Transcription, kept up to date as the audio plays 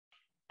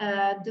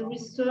The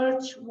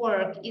research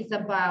work is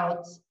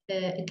about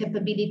a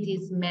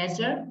capabilities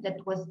measure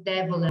that was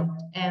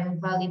developed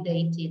and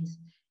validated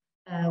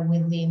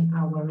within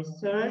our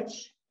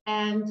research.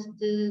 And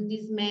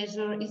this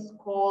measure is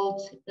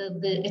called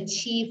the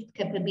Achieved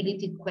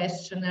Capability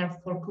Questionnaire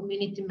for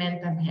Community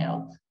Mental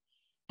Health,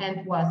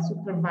 and was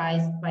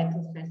supervised by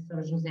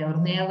Professor José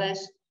Ornelas.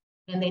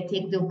 And I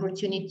take the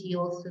opportunity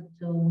also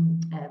to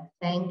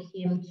thank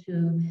him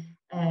to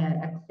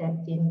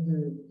accepting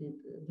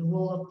the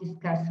role of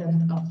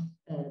discussant of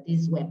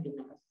this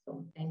webinar.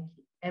 So thank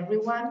you,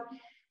 everyone.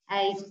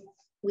 I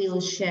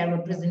will share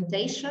a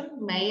presentation.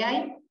 May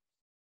I?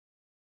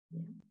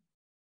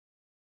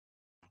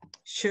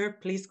 Sure,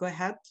 please go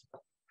ahead.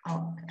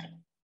 Okay.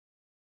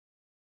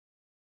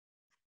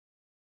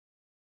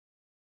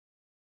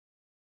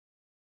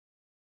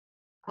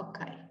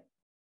 Okay.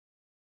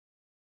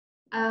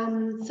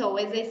 So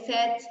as I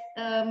said,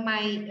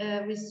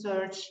 my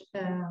research,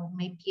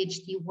 my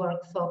PhD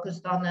work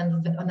focused on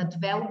a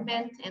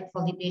development and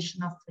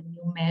validation of a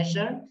new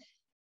measure.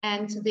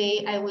 And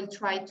today I will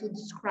try to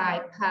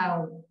describe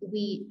how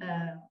we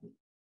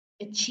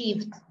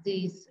achieved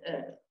these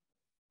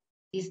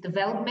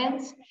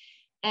developments.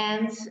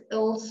 And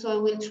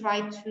also we'll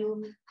try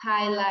to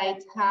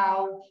highlight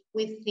how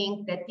we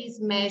think that this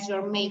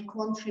measure may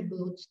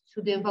contribute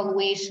to the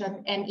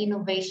evaluation and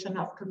innovation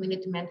of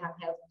community mental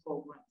health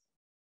programs.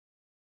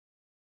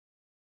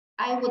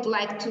 I would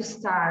like to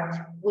start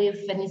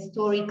with an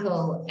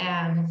historical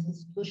and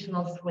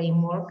institutional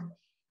framework.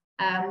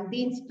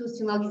 The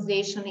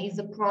institutionalization is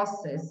a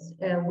process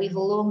with a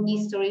long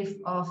history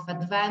of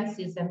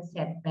advances and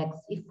setbacks.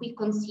 If we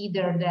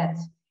consider that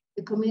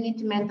the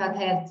Community Mental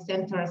Health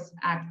Centers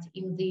Act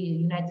in the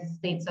United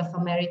States of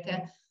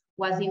America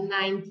was in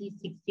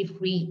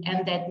 1963,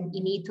 and that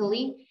in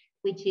Italy,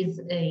 which is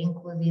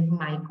inclusive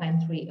my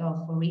country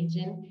of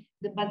origin,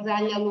 the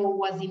Basaglia law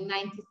was in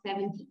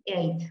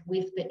 1978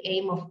 with the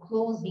aim of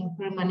closing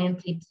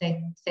permanently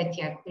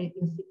psychiatric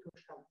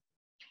institutions.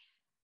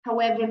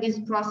 However, this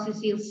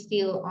process is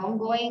still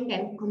ongoing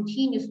and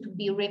continues to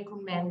be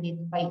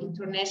recommended by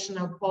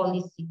international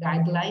policy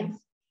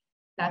guidelines,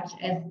 such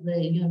as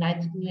the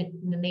United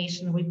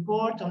Nations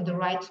report on the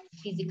right to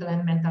physical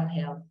and mental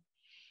health.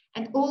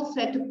 And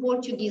also at the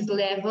Portuguese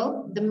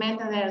level, the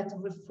mental health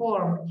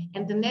reform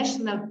and the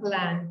national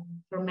plan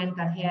for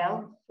mental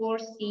health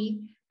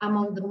foresee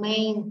among the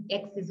main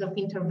axes of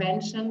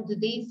intervention the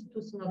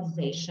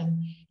deinstitutionalization,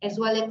 as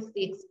well as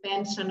the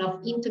expansion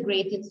of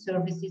integrated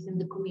services in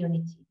the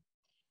community.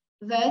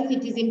 Thus,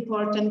 it is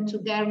important to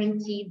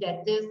guarantee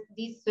that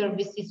these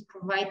services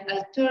provide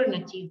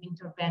alternative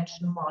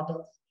intervention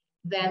models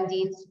than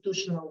the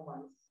institutional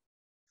ones.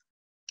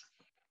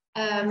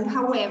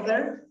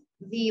 However,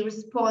 the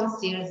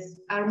responses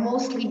are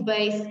mostly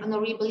based on a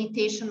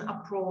rehabilitation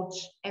approach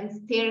and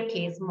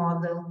staircase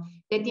model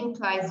that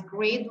implies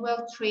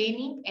gradual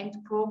training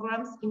and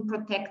programs in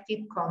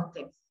protected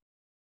contexts.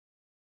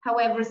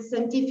 However,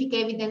 scientific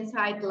evidence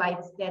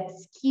highlights that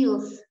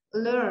skills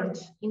learned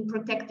in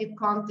protected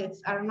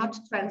contexts are not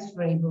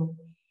transferable.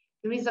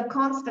 There is a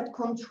constant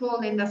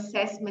control and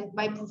assessment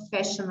by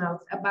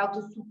professionals about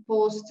the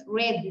supposed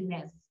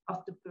readiness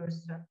of the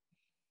person,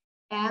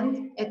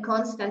 and a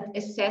constant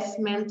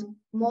assessment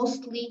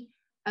mostly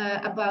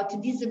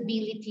about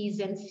disabilities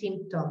and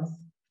symptoms.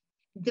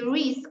 The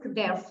risk,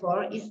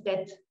 therefore, is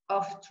that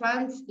of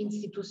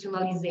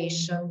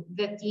trans-institutionalization,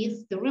 that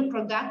is, the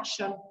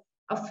reproduction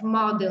of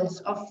models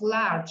of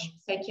large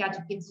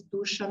psychiatric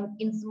institutions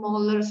in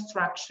smaller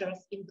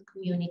structures in the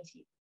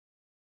community.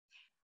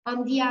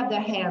 On the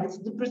other hand,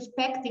 the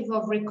perspective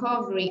of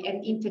recovery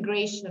and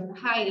integration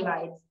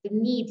highlights the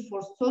need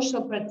for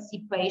social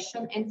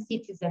participation and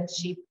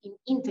citizenship in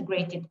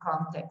integrated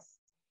contexts.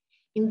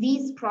 In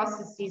these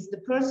processes, the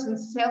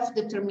person's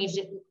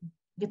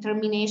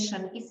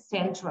self-determination is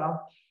central,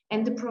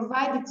 and the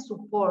provided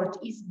support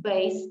is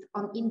based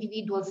on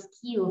individual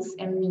skills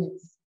and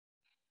needs.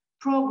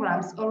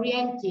 Programs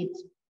oriented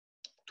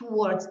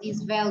towards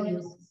these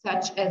values,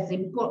 such as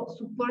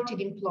supported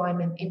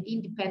employment and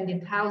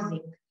independent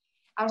housing,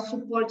 are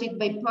supported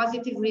by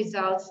positive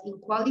results in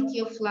quality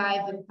of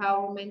life,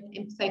 empowerment,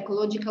 and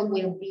psychological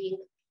well-being,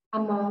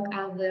 among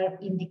other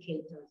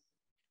indicators.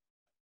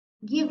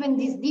 Given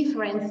this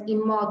difference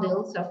in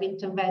models of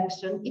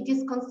intervention, it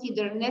is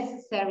considered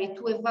necessary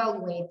to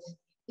evaluate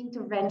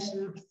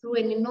intervention through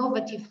an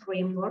innovative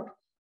framework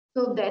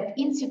so that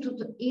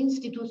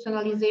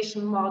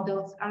institutionalization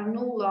models are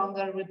no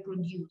longer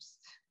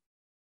reproduced.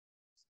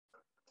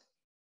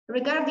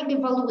 Regarding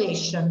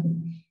evaluation,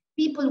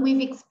 people with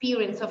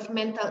experience of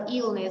mental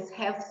illness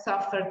have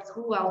suffered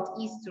throughout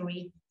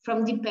history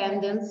from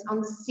dependence on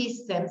the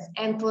systems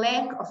and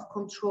lack of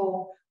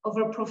control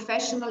over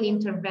professional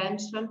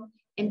intervention,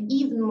 and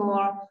even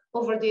more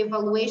over the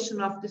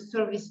evaluation of the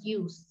service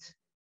used.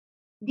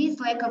 This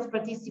lack of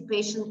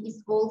participation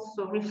is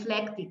also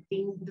reflected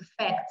in the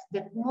fact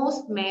that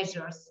most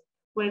measures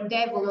were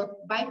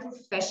developed by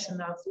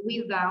professionals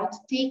without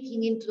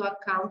taking into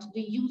account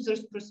the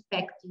user's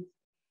perspective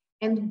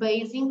and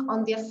basing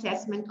on the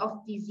assessment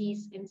of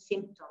disease and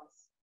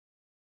symptoms.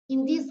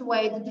 In this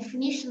way, the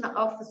definition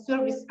of a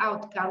service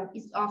outcome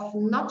is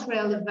often not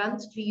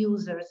relevant to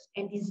users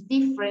and is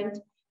different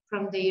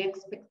from their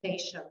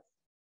expectations.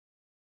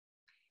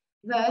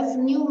 Thus,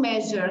 new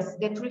measures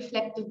that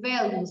reflect the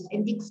values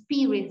and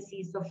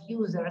experiences of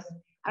users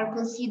are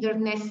considered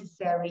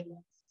necessary,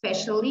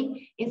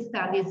 especially in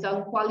studies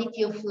on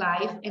quality of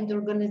life and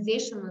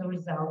organizational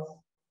results.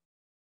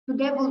 To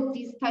develop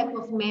these type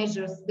of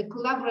measures, the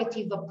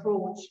collaborative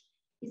approach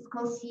is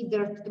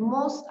considered the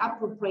most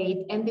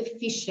appropriate and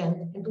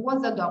efficient and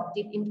was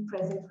adopted in the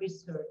present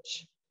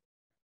research.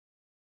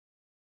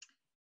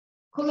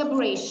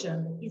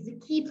 Collaboration is a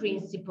key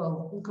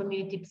principle in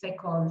community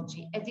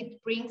psychology as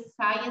it brings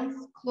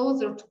science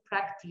closer to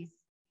practice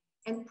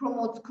and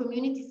promotes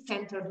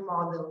community-centered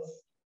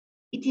models.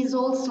 It is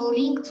also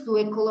linked to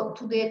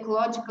the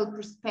ecological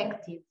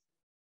perspective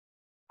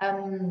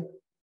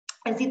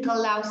as it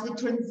allows the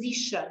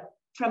transition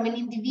from an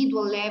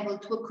individual level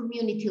to a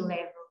community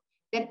level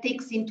that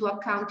takes into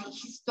account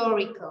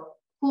historical,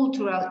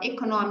 cultural,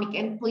 economic,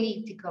 and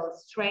political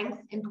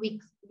strengths and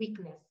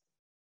weakness.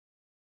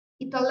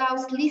 It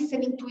allows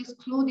listening to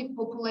excluded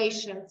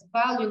populations,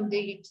 valuing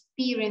their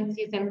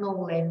experiences and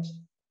knowledge.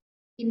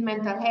 In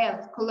mental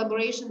health,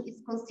 collaboration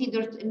is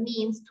considered a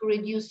means to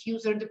reduce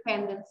user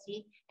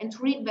dependency and to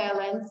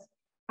rebalance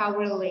power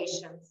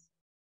relations.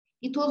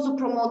 It also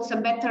promotes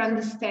a better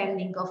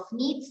understanding of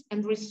needs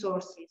and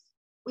resources,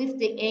 with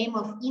the aim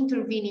of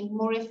intervening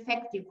more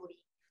effectively,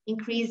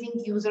 increasing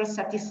user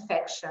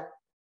satisfaction.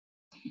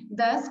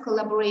 Thus,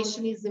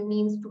 collaboration is a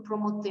means to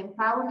promote the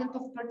empowerment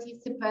of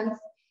participants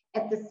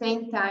at the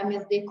same time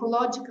as the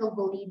ecological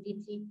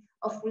validity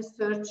of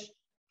research,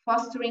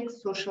 fostering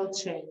social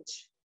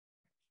change.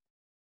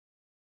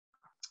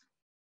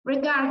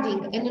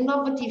 Regarding an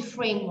innovative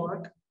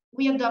framework,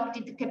 we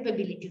adopted the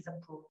capabilities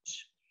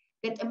approach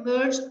that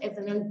emerged as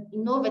an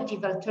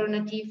innovative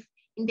alternative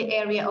in the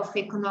area of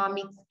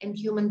economics and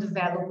human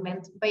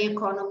development by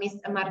economist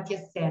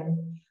Amartya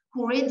Sen,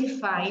 who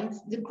redefined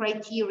the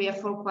criteria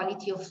for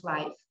quality of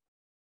life.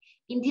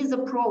 In this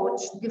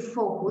approach, the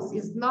focus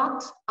is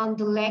not on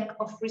the lack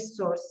of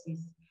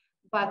resources,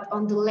 but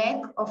on the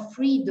lack of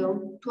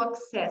freedom to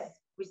access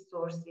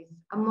resources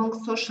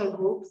among social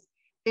groups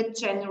that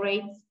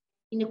generates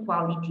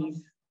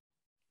inequalities.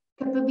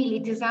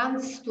 Capabilities are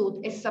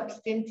understood as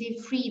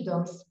substantive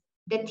freedoms,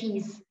 that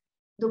is,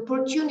 the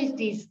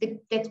opportunities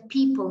that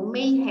people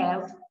may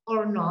have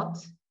or not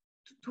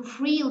to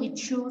freely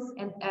choose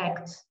and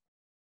act.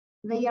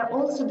 They are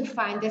also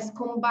defined as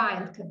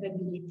combined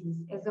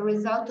capabilities as a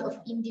result of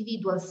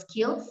individual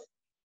skills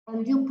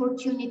and the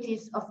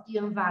opportunities of the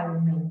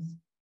environment.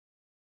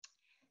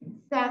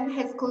 Sen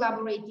has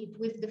collaborated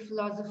with the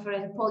philosopher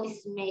and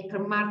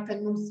policymaker Martha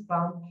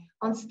Nussbaum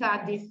on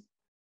studies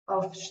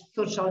of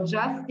social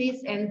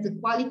justice and the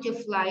quality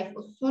of life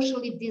of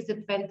socially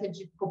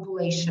disadvantaged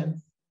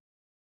populations.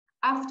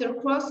 After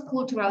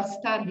cross-cultural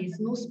studies,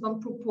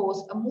 Nussbaum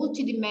proposed a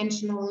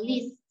multidimensional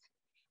list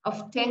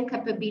of 10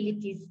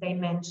 capabilities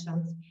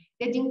dimensions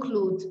that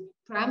include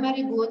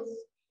primary goods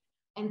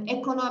and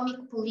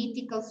economic,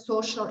 political,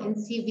 social, and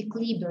civic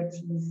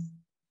liberties.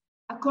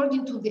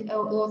 According to the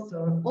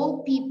author,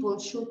 all people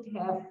should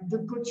have the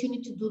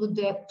opportunity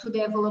to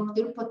develop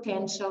their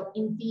potential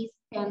in these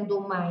 10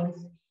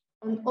 domains,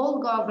 and all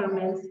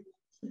governments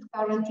should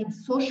guarantee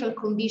social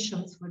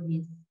conditions for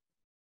this.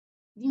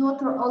 The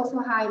author also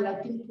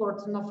highlights the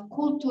importance of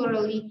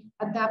culturally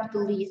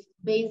adapted lists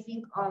based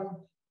on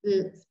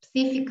the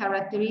specific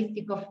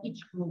characteristic of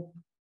each group.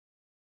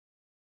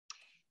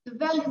 The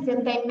values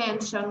and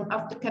dimension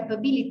of the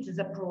capabilities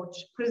approach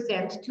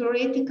present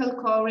theoretical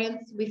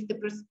coherence with the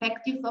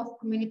perspective of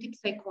community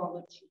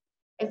psychology,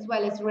 as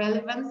well as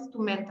relevance to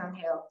mental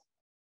health.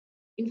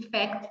 In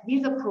fact,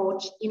 this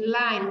approach, in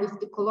line with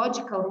the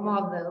ecological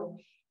model,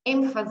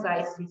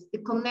 emphasizes the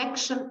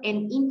connection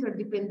and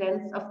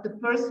interdependence of the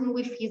person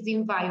with his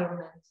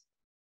environment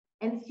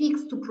and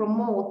seeks to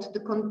promote the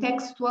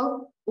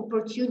contextual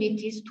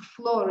opportunities to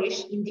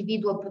flourish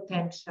individual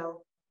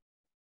potential.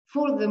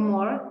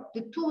 Furthermore,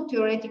 the two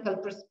theoretical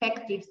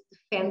perspectives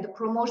defend the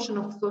promotion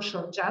of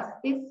social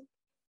justice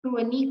through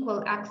an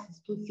equal access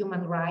to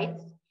human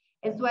rights,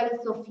 as well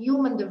as of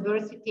human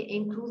diversity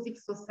and inclusive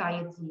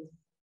societies.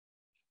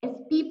 As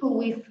people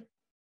with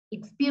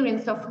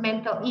experience of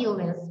mental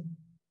illness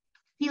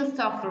still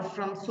suffer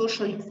from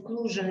social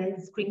exclusion and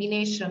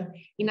discrimination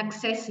in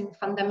accessing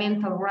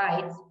fundamental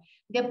rights,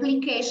 the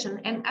application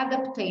and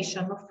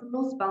adaptation of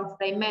Nussbaum's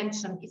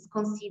dimension is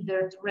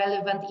considered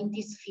relevant in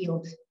this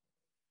field.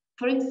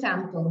 For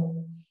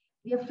example,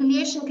 the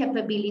affiliation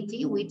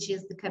capability, which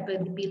is the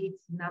capability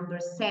number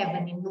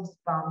 7 in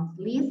Nussbaum's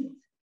list,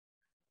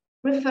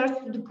 refers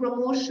to the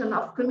promotion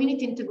of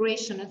community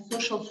integration and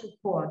social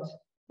support,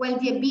 while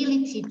the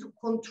ability to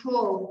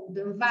control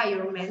the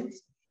environment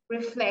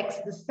reflects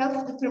the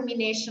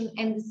self-determination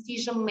and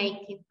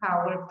decision-making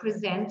power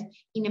present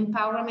in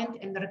empowerment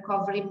and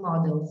recovery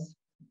models.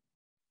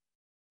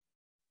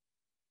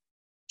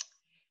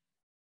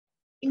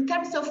 In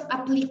terms of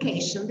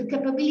application, the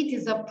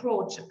capabilities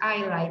approach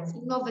highlights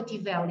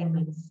innovative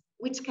elements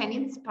which can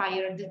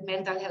inspire the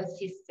mental health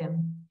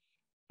system.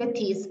 That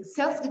is,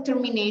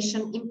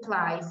 self-determination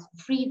implies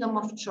freedom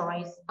of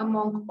choice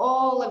among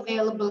all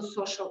available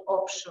social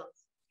options.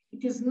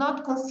 It is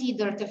not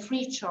considered a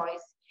free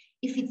choice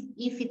if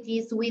it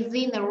is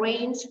within a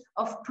range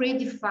of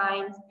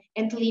predefined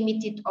and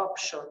limited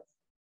options.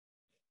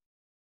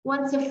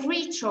 Once a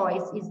free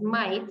choice is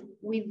made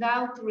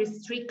without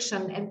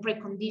restriction and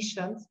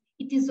preconditions,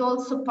 it is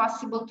also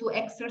possible to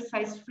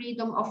exercise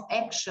freedom of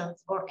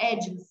actions or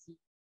agency,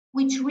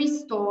 which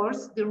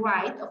restores the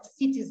right of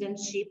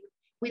citizenship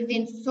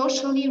within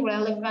socially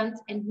relevant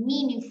and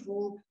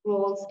meaningful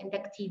roles and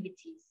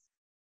activities.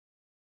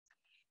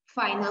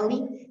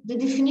 Finally, the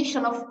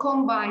definition of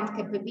combined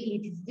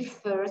capabilities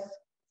differs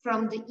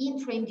from the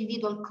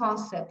intra-individual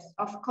concepts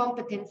of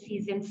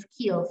competencies and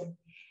skills,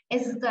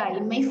 as they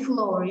may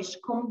flourish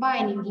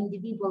combining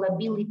individual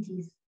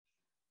abilities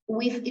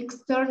with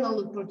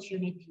external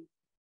opportunities,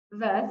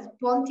 thus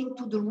pointing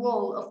to the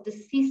role of the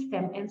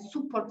system and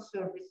support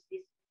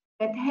services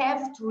that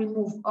have to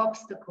remove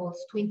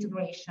obstacles to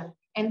integration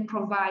and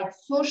provide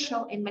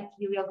social and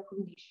material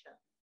conditions.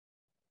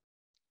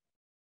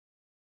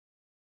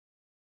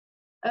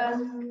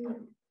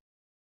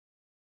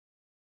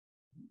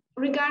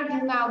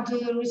 Regarding now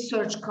the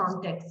research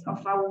context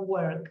of our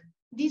work,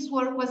 this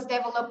work was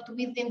developed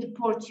within the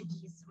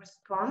Portuguese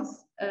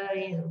response,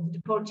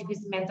 the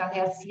Portuguese mental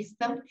health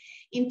system,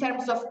 in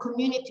terms of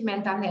community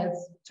mental health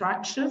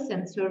structures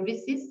and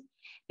services,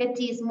 that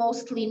is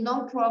mostly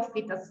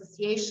non-profit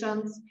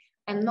associations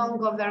and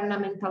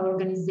non-governmental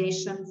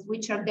organizations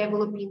which are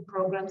developing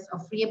programs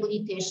of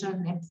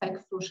rehabilitation and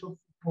psychosocial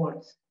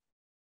support.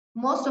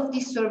 Most of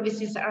these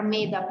services are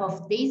made up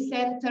of day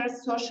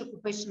centers,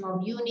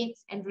 socio-occupational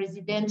units, and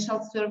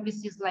residential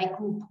services like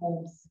group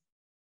homes.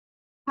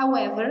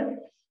 However,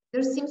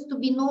 there seems to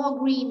be no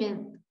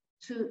agreement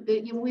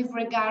with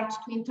regard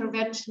to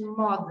intervention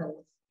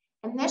models,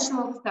 and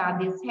national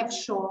studies have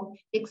shown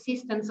the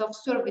existence of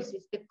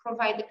services that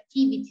provide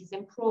activities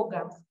and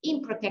programs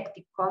in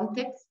protected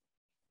contexts,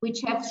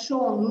 which have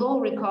shown low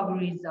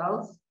recovery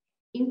results,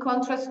 in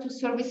contrast to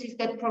services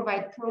that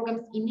provide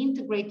programs in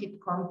integrated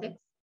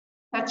contexts,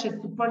 such as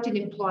supported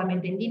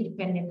employment and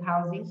independent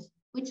housing,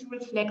 which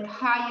reflect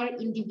higher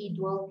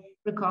individual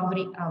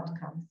recovery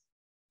outcomes.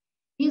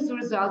 These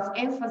results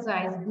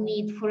emphasize the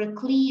need for a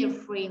clear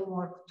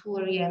framework to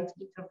orient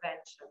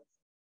interventions.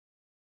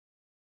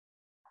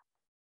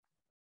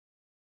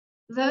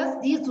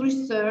 Thus, this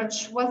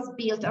research was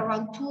built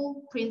around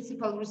two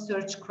principal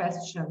research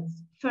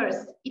questions.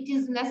 First, it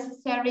is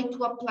necessary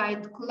to apply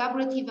the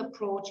collaborative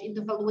approach in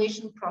the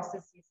evaluation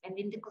processes and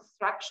in the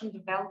construction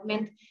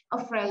development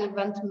of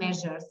relevant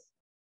measures.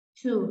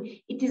 Two,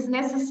 it is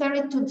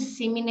necessary to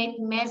disseminate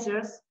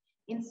measures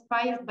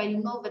inspired by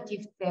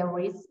innovative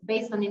theories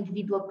based on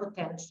individual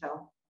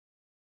potential.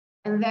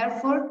 And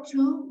therefore,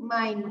 two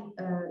main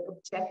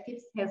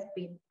objectives have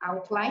been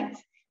outlined.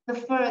 The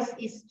first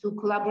is to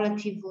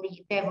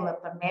collaboratively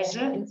develop a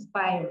measure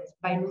inspired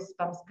by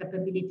Nussbaum's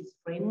capabilities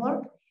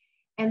framework.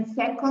 And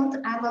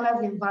second,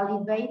 analyze and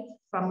validate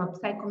from a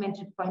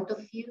psychometric point of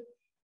view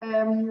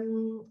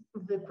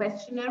the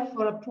questionnaire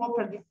for a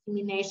proper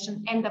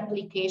dissemination and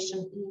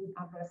application in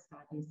other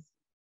studies.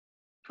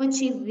 To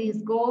achieve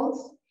these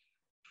goals,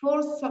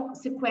 4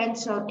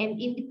 sequential and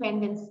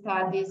independent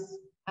studies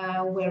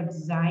were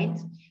designed.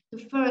 The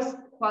first,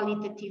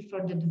 qualitative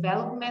for the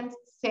development.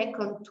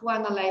 Second, to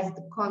analyze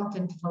the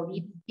content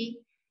validity.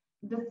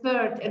 The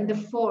third and the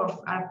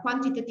fourth are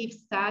quantitative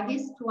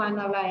studies to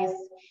analyze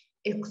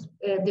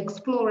the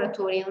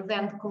exploratory and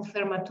then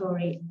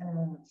confirmatory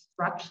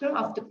structure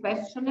of the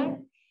questionnaire.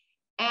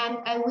 And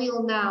I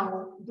will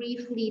now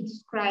briefly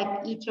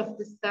describe each of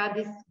the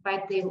studies,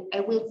 but I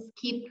will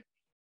skip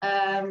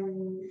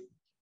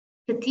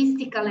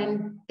statistical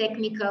and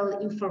technical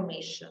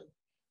information.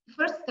 The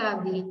first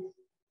study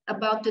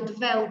about the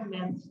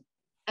development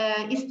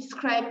is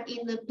described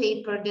in a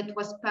paper that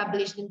was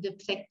published in the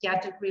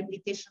Psychiatric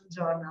Rehabilitation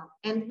Journal.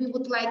 And we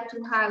would like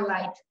to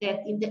highlight that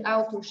in the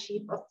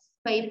authorship of this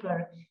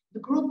paper, the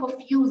group of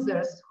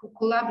users who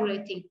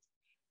collaborated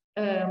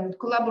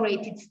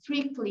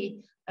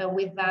strictly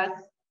with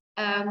us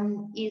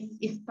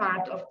is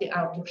part of the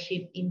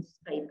authorship in this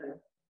paper.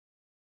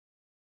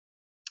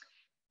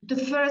 The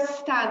first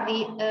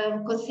study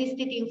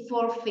consisted in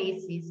 4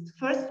 phases. The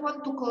first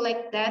one, to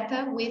collect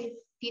data with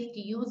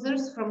 50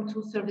 users from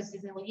 2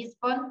 services in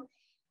Lisbon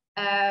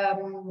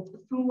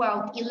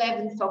throughout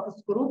 11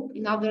 focus groups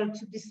in order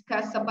to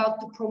discuss about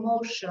the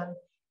promotion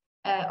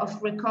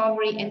of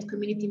recovery and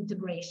community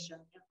integration.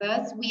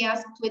 Thus, we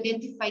asked to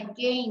identify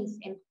gains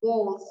and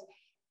goals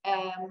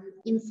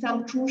in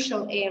some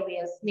crucial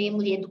areas,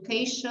 namely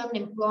education,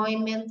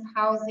 employment,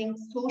 housing,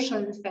 social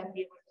and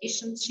family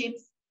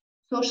relationships,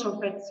 social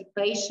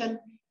participation,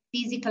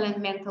 physical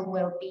and mental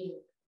well-being.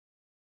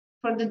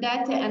 For the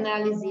data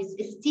analysis,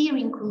 a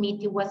steering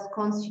committee was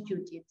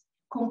constituted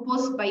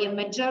composed by a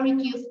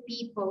majority of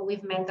people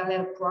with mental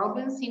health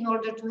problems in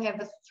order to have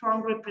a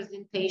strong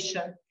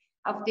representation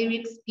of their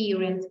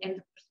experience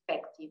and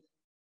perspective.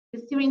 The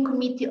steering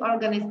committee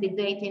organized the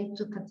data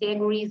into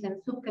categories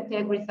and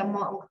subcategories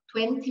among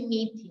 20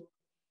 meetings,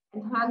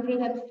 and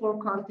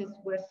 104 contests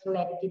were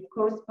selected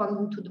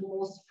corresponding to the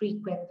most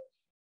frequent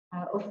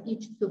of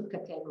each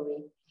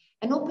subcategory.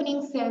 An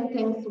opening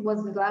sentence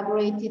was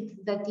elaborated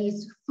that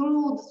is,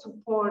 through the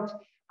support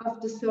of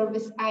the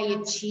service I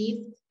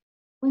achieved,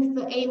 with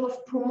the aim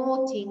of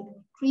promoting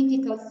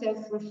critical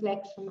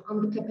self-reflection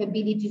on the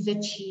capabilities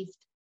achieved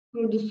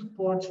through the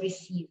support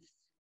received.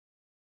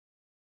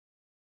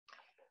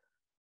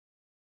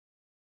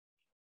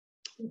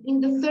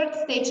 In the third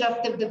stage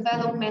of the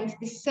development,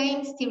 the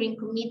same steering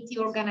committee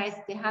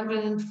organized the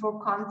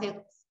 104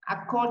 contests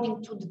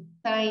according to the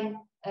 10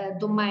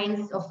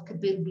 domains of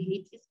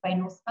capabilities by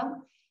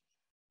NUSPA.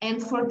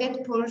 And for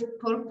that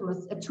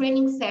purpose, a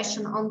training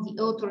session on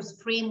the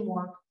author's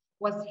framework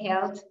was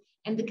held,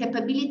 and the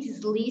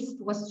capabilities list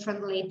was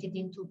translated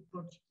into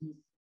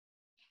Portuguese.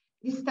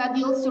 This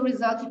study also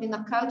resulted in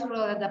a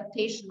cultural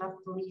adaptation of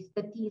the list,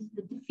 that is,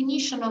 the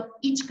definition of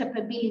each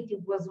capability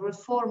was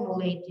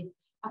reformulated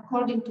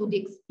according to the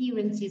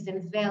experiences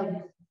and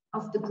values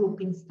of the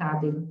group in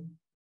study.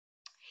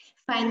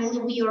 Finally,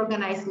 we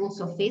organized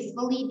also face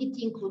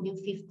validity, including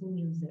 15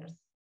 users.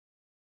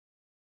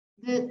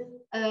 The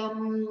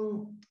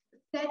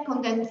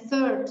second and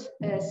third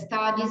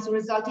studies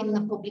resulted in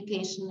a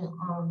publication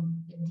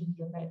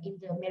in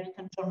the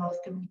American Journal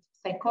of Community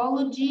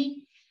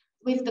Psychology,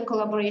 with the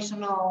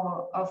collaboration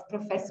of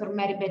Professor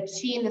Mary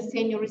Betchin, a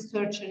senior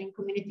researcher in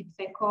community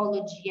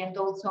psychology, and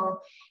also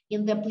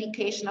in the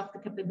application of the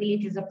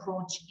capabilities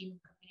approach in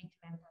community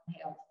mental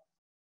health.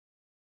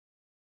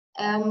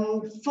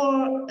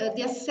 For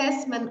the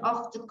assessment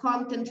of the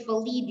content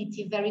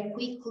validity, very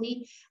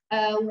quickly,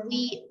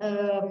 we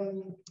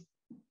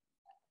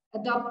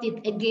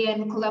adopted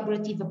again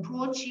collaborative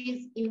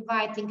approaches,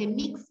 inviting a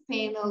mixed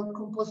panel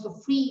composed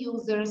of 3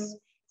 users,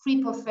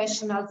 3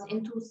 professionals,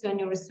 and 2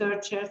 senior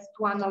researchers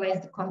to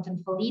analyze the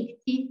content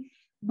validity,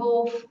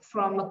 both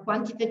from a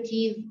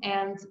quantitative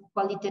and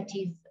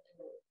qualitative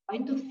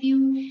point of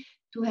view,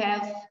 to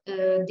have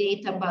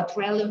data about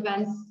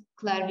relevance,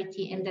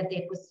 clarity, and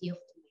adequacy of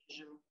the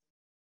measure.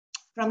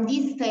 From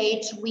this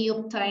stage, we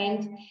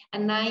obtained a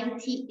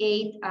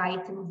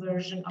 98-item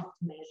version of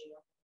the measure.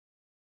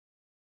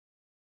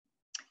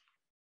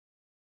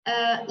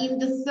 In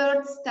the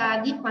third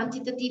study,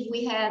 quantitative,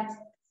 we had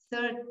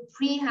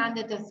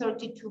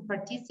 332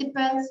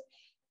 participants.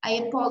 I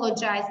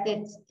apologize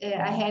that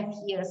I have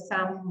here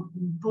some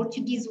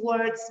Portuguese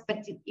words,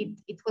 but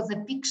it was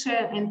a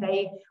picture and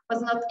I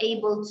was not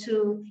able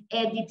to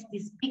edit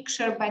this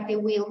picture, but I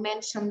will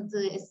mention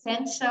the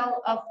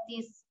essential of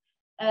this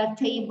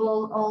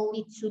table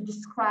only to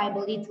describe a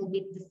little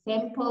bit the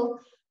sample.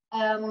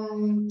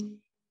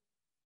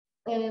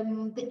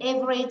 The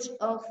average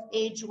of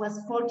age was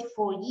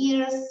 44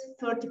 years,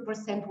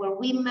 30% were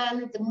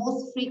women. The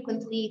most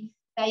frequently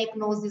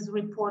diagnoses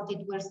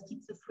reported were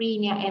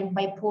schizophrenia and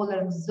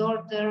bipolar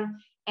disorder,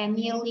 and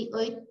nearly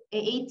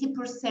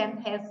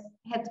 80%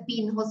 had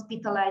been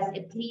hospitalized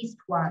at least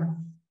once.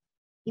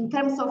 In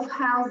terms of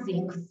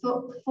housing,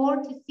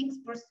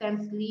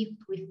 46%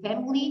 lived with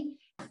family,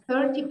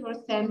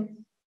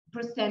 30%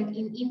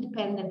 in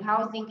independent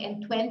housing,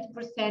 and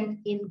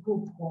 20% in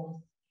group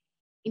homes.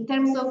 In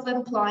terms of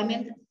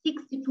employment,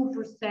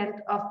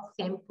 62% of the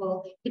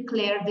sample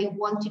declared they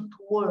wanted to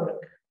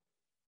work.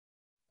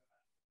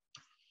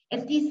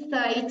 At this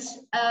stage,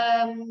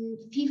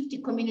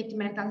 50 community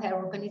mental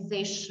health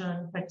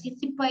organizations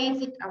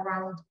participated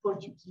around the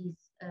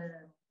Portuguese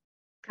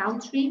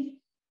country.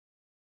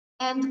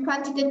 And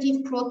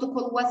quantitative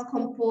protocol was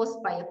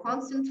composed by a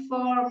consent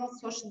form,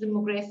 social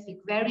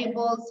demographic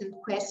variables, and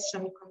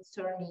question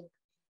concerning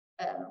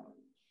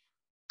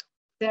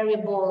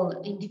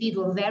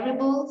individual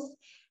variables.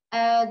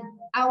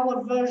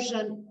 Our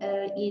version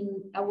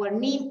in our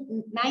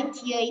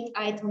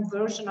 98-item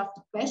version of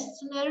the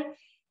questionnaire,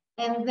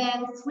 and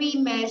then 3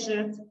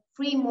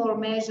 more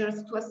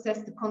measures to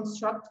assess the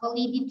construct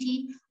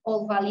validity,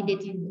 all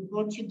validated in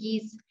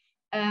Portuguese,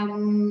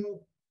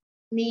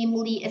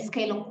 namely a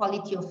scale on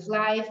quality of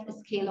life, a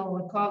scale on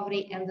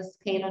recovery, and a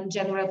scale on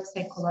general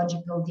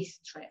psychological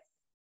distress.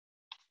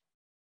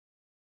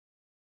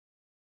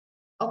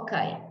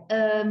 Okay,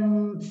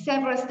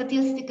 several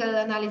statistical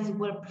analyses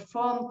were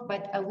performed,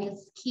 but I will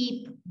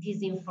skip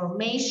this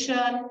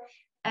information.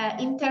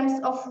 In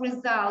terms of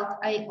result,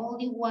 I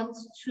only want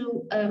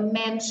to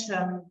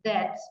mention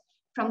that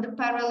from the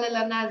parallel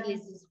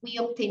analysis, we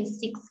obtained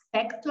 6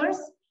 factors,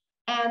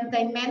 and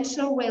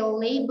dimensions were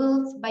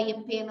labeled by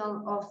a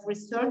panel of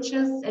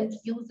researchers and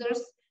users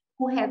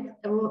who had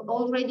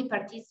already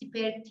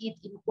participated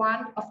in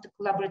one of the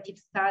collaborative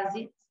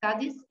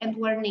studies and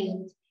were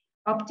named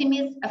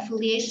optimism,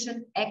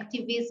 affiliation,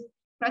 activism,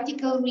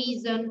 practical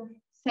reason,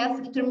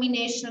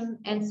 self-determination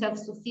and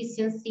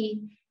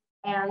self-sufficiency,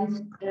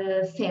 and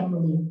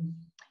family.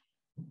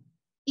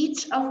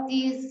 Each of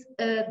these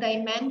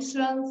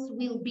dimensions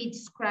will be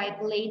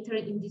described later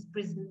in this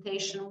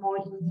presentation more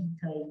in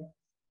detail.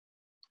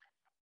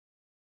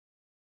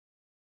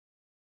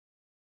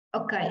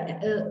 Okay,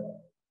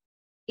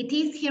 it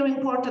is here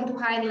important to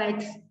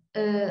highlight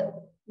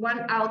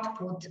one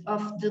output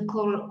of the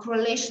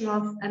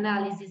correlational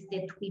analysis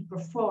that we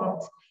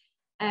performed,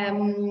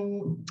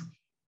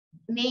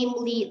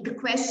 namely the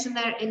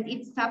questionnaire and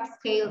its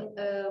subscale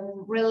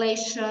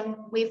relation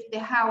with the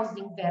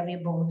housing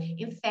variable.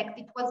 In fact,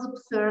 it was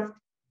observed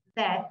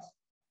that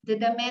the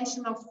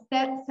dimension of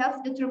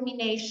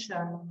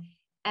self-determination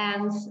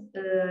and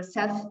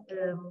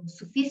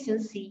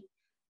self-sufficiency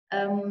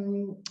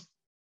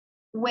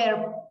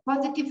were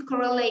positive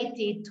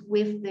correlated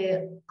with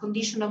the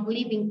condition of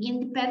living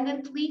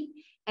independently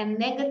and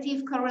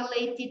negative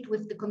correlated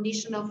with the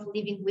condition of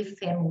living with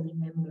family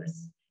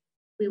members.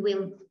 We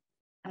will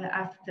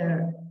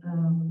after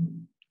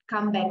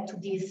come back to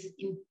this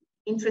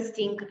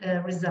interesting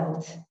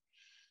result.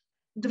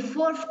 The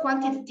fourth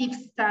quantitative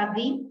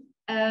study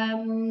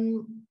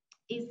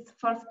is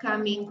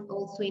forthcoming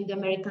also in the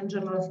American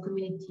Journal of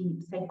Community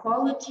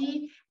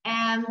Psychology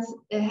and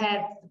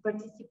had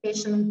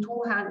participation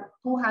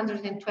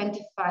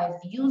 225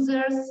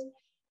 users.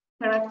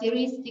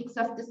 Characteristics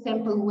of the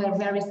sample were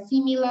very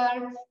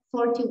similar,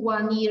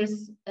 41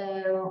 years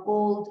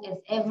old as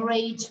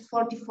average,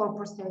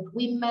 44%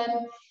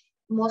 women,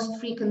 most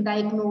frequent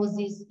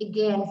diagnosis,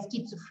 again,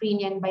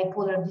 schizophrenia and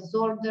bipolar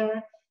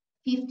disorder,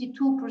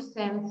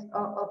 52%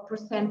 of the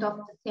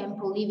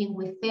sample living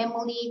with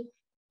family,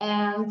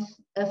 and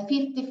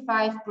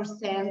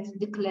 55%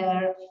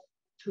 declare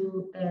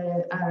to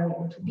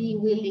be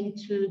willing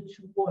to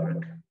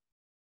work.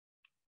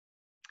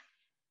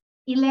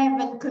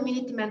 11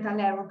 community mental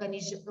health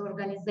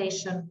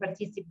organizations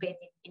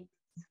participated in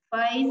this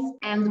phase,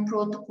 and the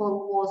protocol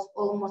was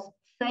almost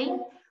the same.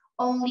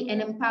 Only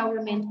an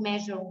empowerment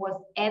measure was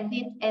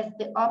added as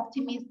the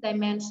optimist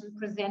dimension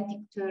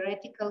presenting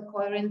theoretical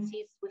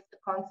coherencies with the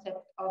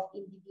concept of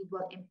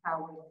individual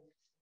empowerment.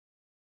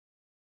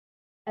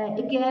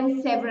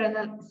 Again,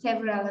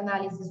 several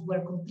analyses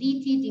were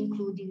completed,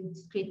 including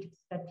descriptive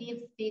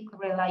statistic,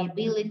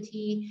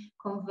 reliability,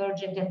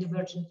 convergent and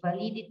divergent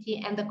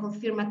validity, and the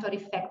confirmatory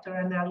factor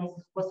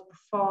analysis was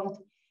performed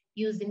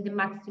using the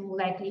maximum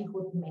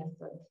likelihood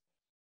method.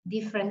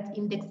 Different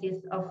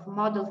indexes of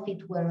model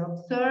fit were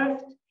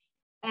observed,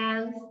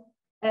 and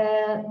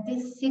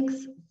this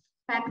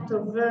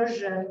 6-factor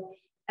version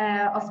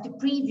of the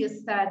previous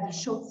study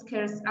showed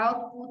scarce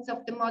outputs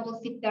of the model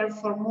fit.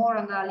 Therefore, more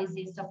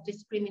analysis of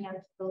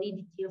discriminant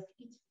validity of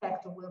each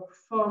factor were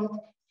performed,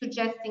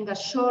 suggesting a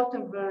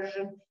shorter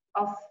version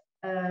of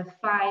 5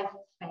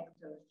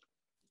 factors.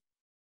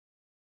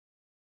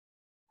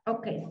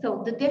 Okay,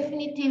 so the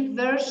definitive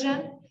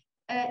version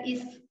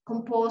is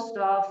composed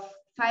of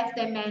 5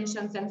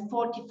 dimensions and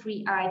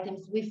 43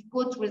 items with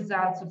good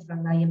results of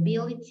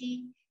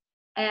reliability,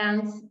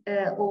 and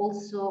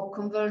also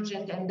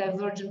convergent and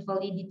divergent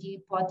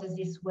validity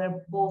hypotheses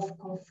were both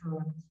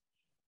confirmed.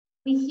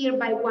 We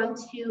hereby want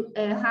to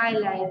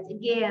highlight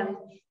again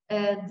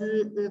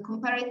the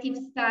comparative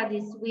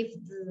studies with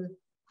the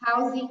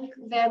housing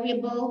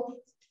variable,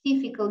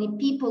 specifically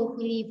people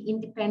who live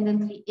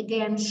independently,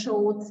 again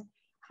showed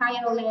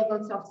higher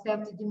levels of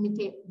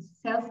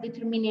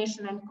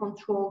self-determination and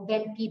control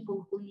than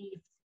people who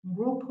live in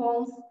group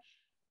homes.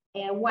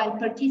 While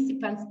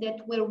participants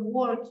that were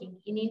working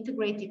in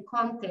integrated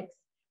contexts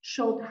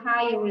showed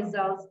higher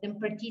results than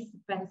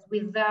participants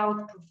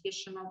without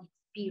professional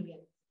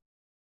experience.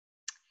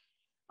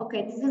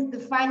 Okay, this is the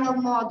final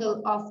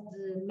model of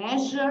the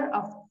measure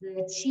of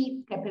the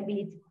achieved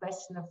capability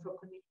questionnaire for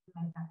community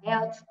mental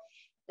health.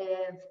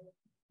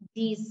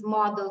 This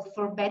model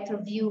for better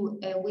view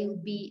will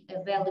be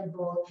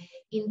available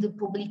in the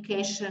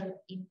publication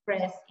in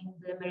press in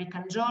the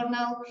American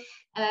Journal.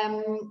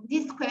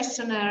 This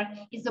questionnaire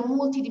is a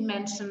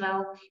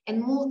multidimensional and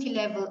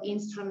multi-level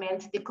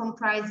instrument that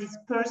comprises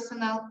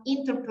personal,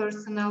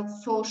 interpersonal,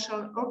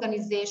 social,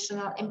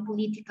 organizational, and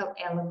political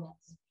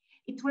elements.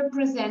 It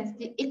represents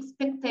the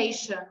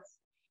expectations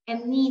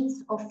and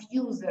needs of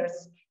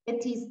users,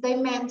 that is,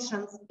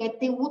 dimensions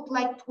that they would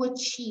like to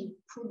achieve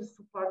through the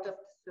support of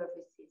the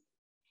services.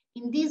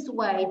 In this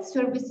way,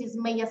 services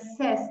may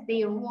assess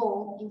their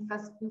role in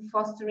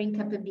fostering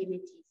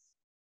capabilities.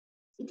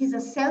 It is a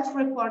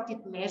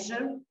self-reported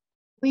measure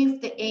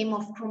with the aim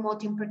of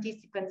promoting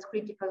participants'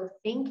 critical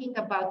thinking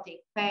about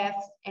their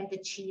paths and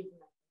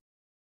achievements.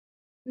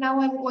 Now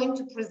I'm going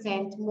to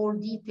present more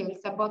details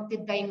about the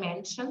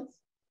dimensions,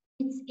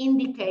 its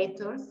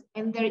indicators,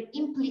 and their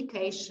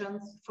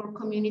implications for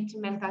community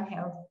mental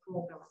health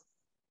programs.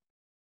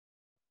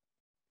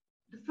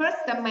 The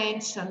first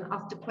dimension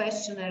of the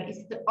questionnaire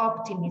is the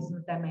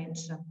optimism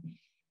dimension,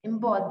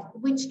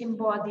 which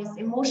embodies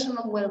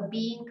emotional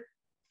well-being,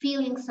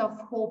 feelings of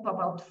hope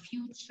about the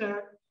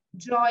future,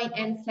 joy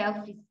and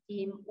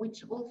self-esteem,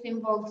 which also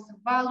involves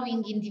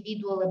valuing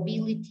individual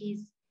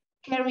abilities,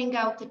 carrying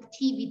out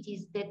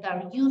activities that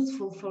are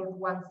useful for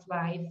one's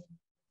life,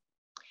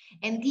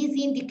 And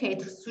these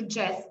indicators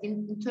suggest,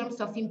 in terms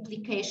of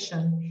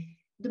implication,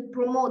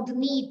 the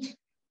need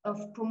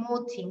of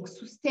promoting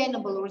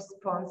sustainable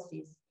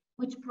responses,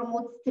 which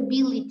promote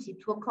stability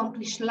to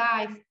accomplish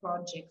life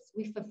projects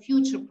with a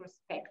future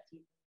perspective,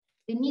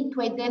 the need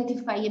to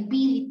identify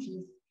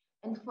abilities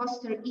and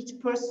foster each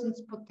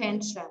person's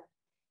potential,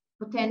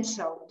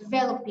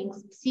 developing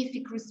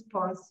specific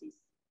responses,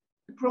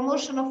 the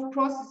promotion of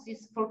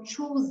processes for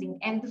choosing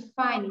and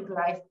defining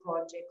life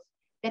projects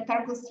that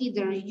are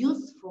considered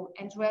useful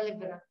and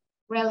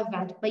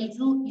relevant by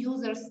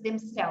users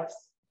themselves,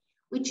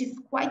 which is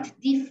quite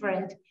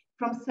different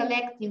from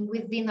selecting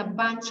within a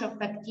bunch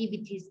of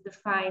activities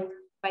defined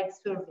by the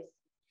service.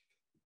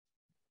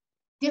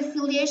 The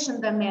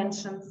affiliation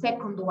dimension,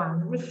 second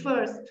one,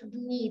 refers to the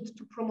need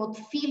to promote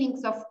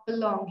feelings of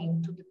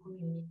belonging to the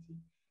community,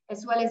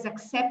 as well as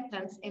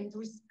acceptance and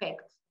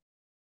respect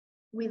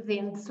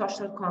within the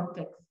social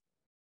context.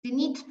 The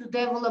need to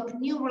develop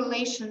new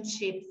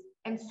relationships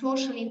and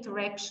social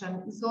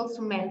interaction is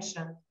also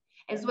mentioned,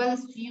 as well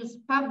as to use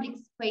public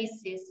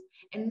spaces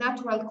and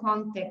natural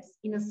contexts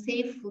in a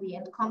safely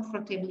and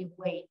comfortably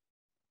way.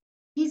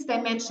 This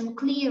dimension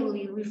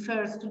clearly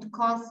refers to the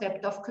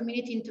concept of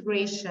community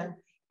integration,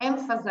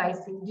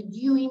 emphasizing the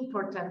due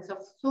importance of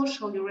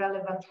socially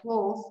relevant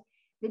roles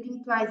that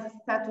implies the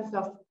status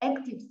of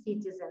active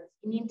citizens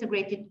in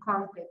integrated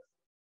contexts,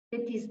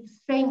 that is the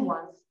same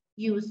ones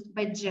used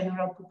by the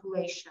general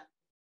population.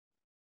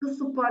 To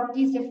support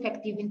this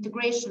effective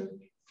integration,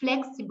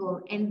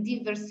 flexible and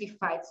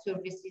diversified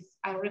services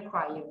are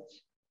required.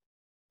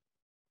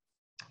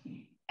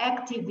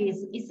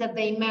 Activism is a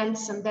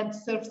dimension that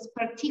deserves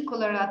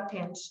particular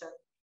attention,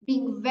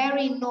 being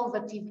very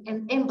innovative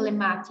and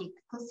emblematic,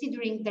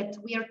 considering that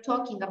we are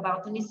talking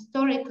about an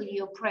historically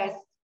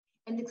oppressed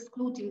and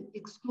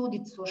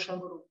excluded social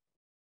group.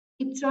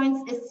 It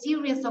joins a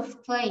series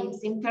of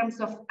claims in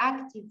terms of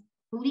active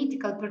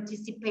political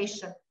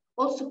participation,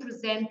 also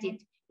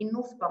presented in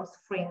Nussbaum's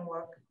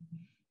framework.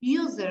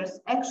 Users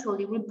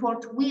actually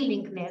report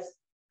willingness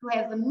to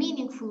have a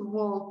meaningful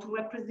role to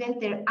represent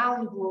their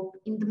own group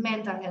in the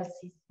mental health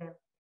system,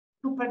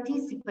 to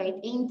participate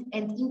in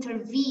and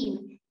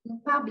intervene in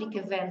public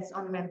events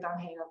on mental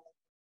health,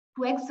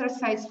 to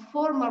exercise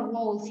formal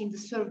roles in the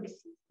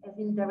services as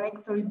in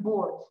directory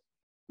boards,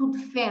 to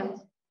defend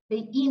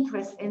the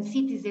interests and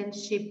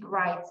citizenship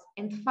rights,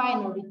 and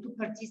finally to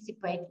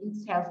participate in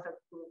self-help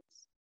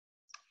groups.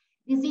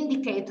 These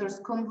indicators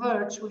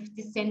converge with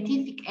the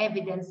scientific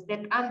evidence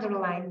that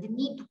underline the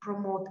need to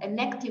promote an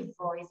active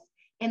voice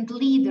and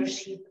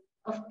leadership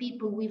of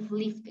people with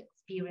lived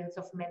experience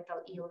of mental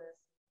illness.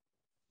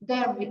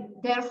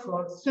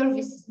 Therefore,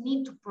 services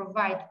need to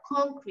provide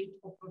concrete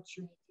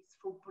opportunities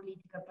for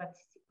political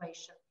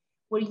participation,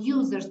 where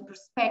users'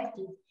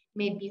 perspective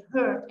may be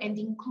heard and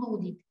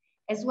included,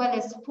 as well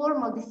as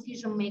formal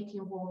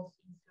decision-making roles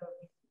in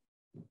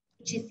services,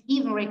 which is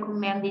even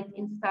recommended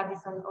in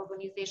studies on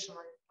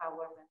organizational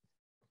empowerment.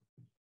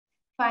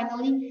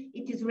 Finally,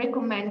 it is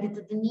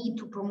recommended the need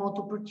to promote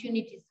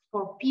opportunities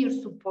for peer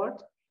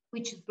support,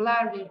 which is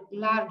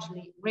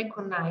largely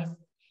recognized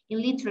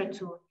in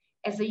literature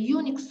as a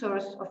unique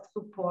source of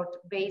support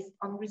based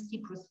on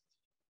reciprocity,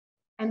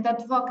 and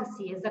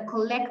advocacy as a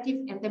collective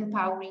and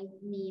empowering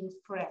means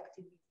for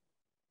activism.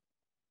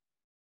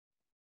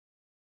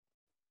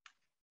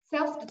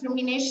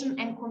 Self-determination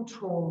and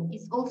control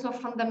is also a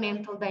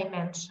fundamental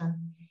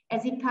dimension,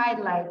 as it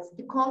highlights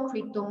the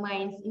concrete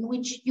domains in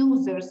which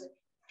users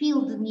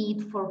feel the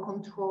need for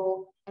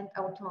control and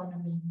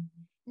autonomy,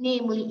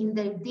 namely in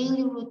their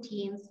daily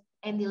routines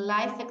and in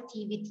life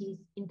activities,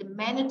 in the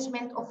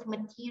management of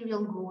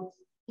material goods,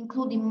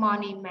 including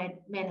money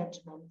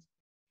management.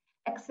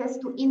 Access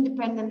to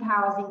independent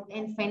housing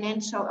and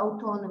financial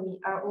autonomy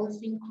are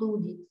also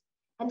included,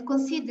 and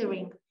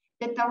considering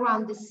that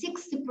around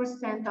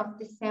 60% of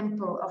the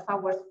sample of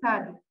our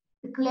study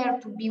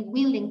declared to be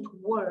willing to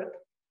work,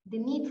 the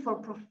need for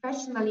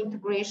professional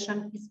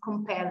integration is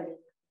compelling.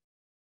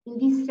 In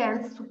this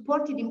sense,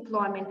 supported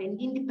employment and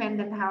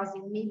independent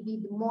housing may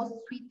be the most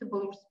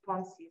suitable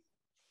responses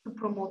to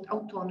promote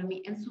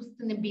autonomy and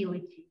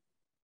sustainability.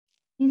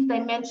 This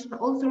dimension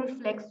also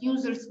reflects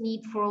users'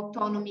 need for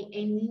autonomy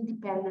and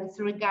independence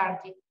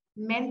regarding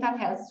mental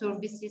health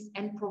services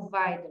and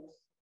providers.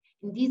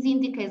 And these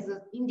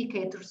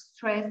indicators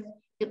stress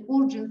the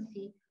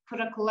urgency for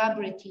a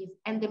collaborative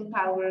and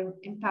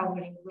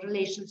empowering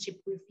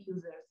relationship with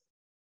users.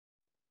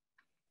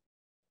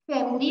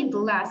 Family, the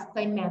last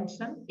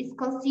dimension, is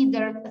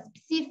considered a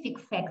specific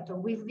factor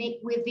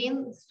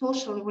within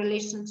social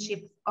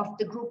relationships of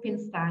the group in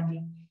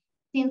study,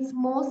 since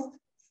most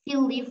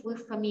still live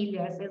with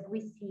familiars, as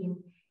we've seen,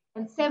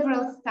 and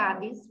several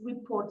studies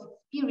report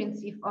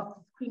experiences of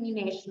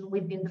discrimination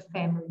within the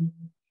family.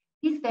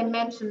 This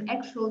dimension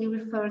actually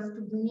refers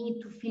to the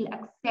need to feel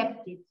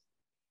accepted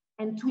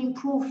and to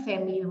improve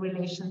family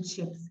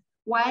relationships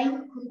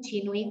while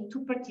continuing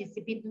to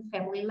participate in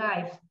family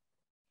life.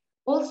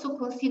 Also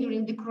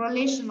considering the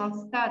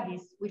correlational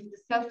studies with the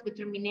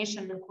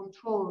self-determination and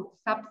control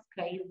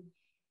subscale,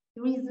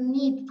 There is a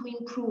need to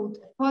improve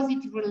a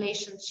positive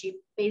relationship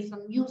based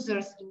on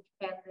users'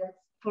 independence,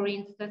 for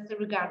instance,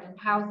 regarding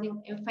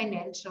housing and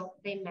financial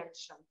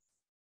dimensions.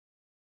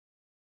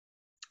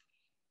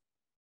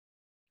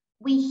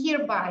 We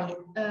hereby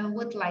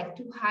would like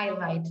to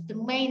highlight the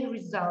main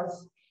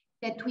results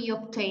that we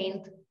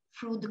obtained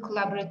through the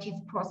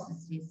collaborative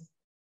processes.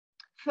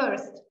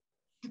 First,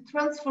 the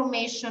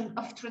transformation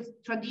of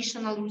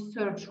traditional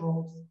research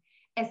roles,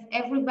 as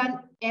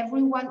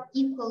everyone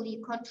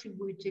equally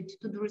contributed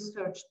to the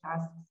research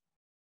tasks.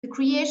 The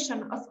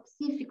creation of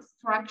specific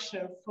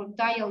structure for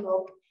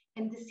dialogue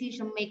and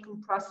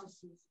decision-making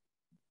processes,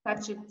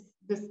 such as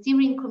the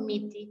steering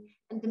committee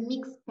and the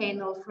mixed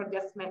panel for the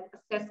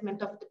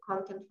assessment of the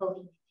content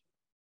validity.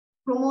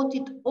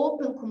 Promoted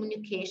open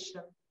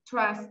communication,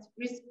 trust,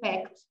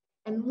 respect,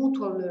 and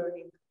mutual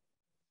learning.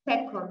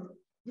 Second,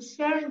 the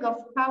sharing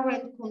of power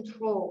and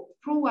control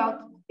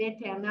throughout the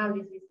data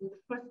analysis in the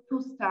first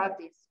two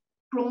studies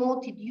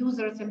promoted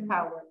users'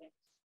 empowerment.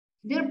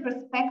 Their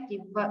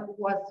perspective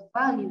was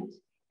valued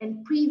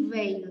and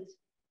prevailed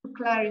to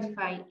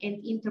clarify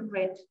and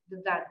interpret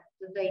the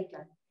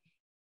data,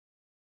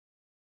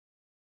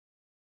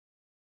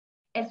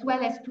 as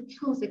well as to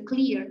choose a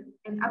clear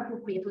and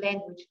appropriate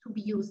language to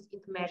be used in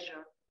the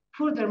measure.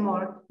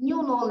 Furthermore,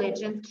 new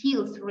knowledge and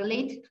skills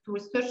related to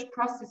research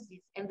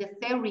processes and the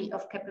theory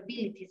of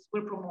capabilities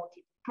were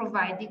promoted,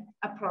 providing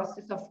a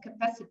process of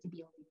capacity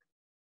building.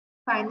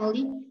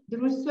 Finally, the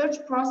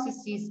research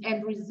processes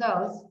and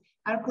results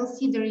are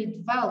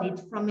considered valid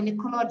from an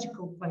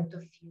ecological point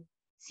of view,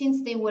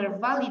 since they were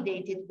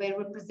validated by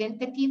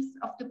representatives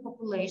of the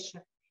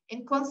population,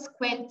 and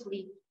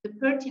consequently, the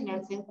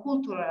pertinence and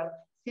cultural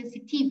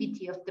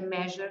sensitivity of the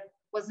measure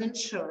was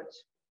ensured.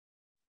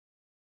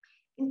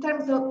 In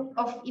terms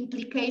of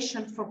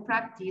implication for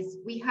practice,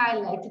 we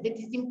highlight that it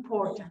is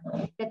important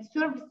that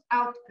service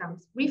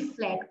outcomes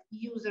reflect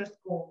users'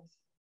 goals.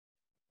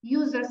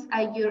 Users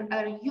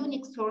are a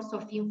unique source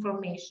of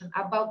information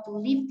about the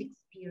lived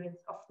experience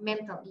of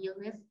mental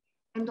illness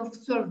and of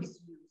service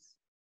use.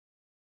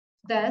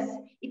 Thus,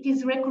 it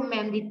is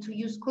recommended to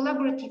use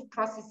collaborative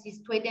processes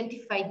to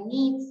identify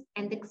needs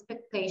and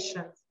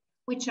expectations,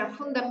 which are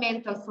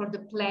fundamental for the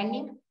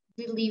planning,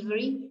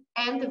 delivery,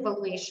 and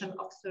evaluation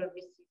of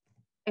services,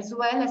 as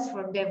well as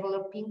for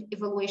developing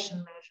evaluation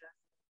measures.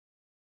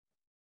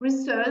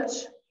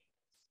 Research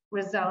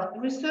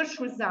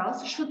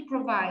results should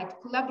provide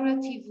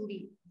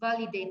collaboratively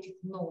validated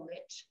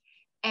knowledge,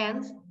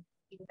 and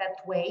in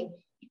that way,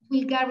 it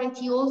will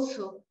guarantee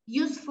also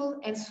useful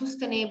and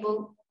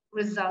sustainable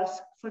results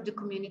for the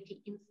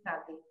community in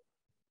study.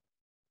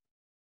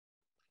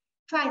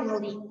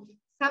 Finally,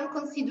 some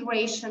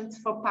considerations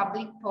for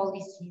public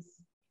policies.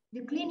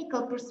 The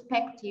clinical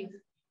perspective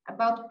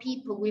about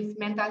people with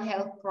mental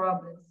health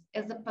problems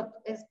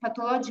as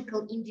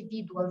pathological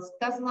individuals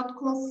does not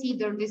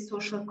consider the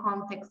social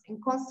context,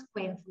 and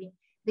consequently,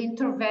 the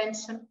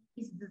intervention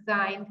is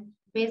designed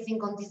based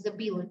on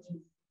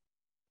disabilities.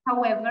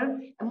 However,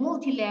 a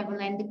multi-level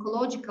and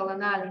ecological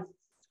analysis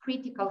is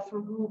critical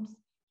for groups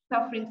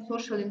suffering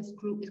social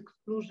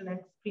exclusion and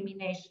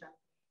discrimination.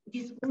 It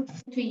is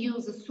important to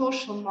use a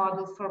social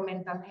model for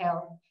mental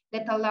health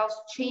that allows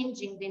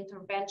changing the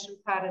intervention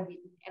paradigm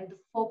and the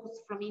focus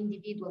from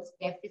individuals'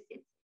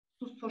 deficits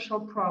to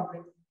social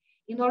problems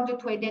in order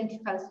to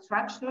identify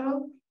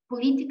structural,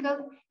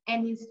 political,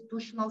 and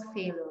institutional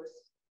failures.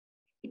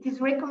 It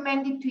is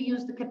recommended to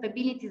use the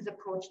capabilities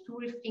approach to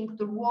rethink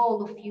the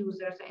role of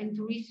users and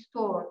to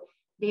restore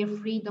their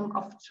freedom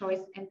of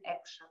choice and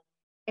action,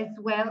 as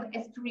well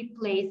as to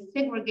replace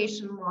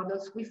segregation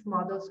models with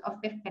models of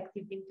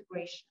effective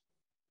integration.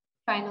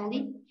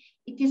 Finally,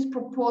 it is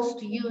proposed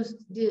to use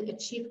the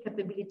Achieve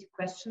Capability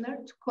Questionnaire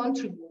to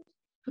contribute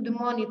to the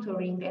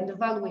monitoring and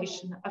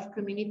evaluation of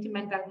community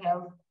mental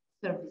health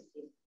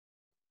services.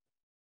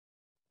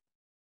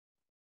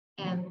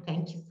 And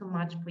thank you so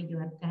much for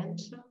your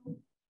attention.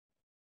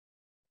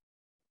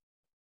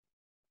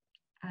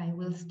 I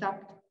will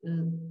stop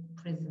the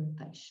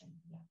presentation.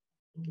 Yeah,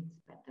 I think it's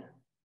better.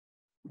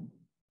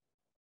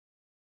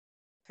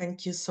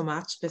 Thank you so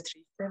much,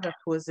 Beatrice. That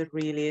was a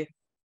really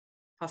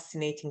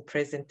fascinating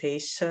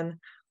presentation.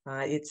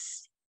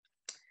 It's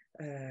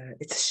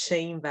a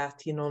shame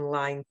that in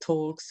online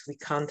talks we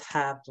can't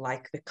have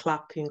like the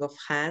clapping of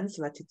hands,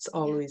 but it's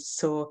always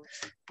so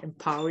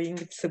empowering.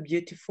 It's so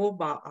beautiful.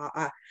 But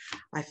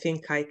I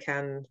think I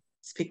can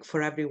speak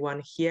for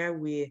everyone here.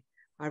 We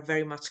are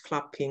very much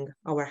clapping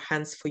our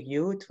hands for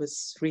you. It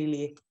was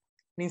really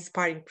an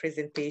inspiring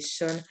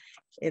presentation,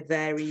 a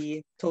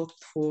very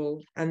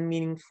thoughtful and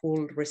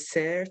meaningful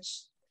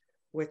research,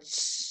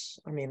 which,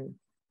 I mean,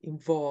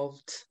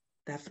 involved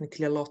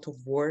definitely a lot of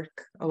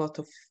work, a lot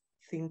of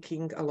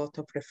thinking, a lot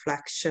of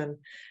reflection.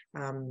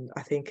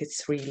 I think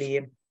it's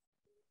really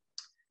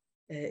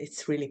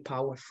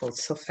powerful.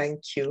 So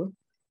thank you.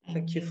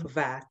 Thank you for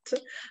that.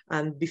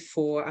 And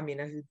before, I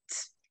mean,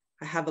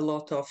 I have a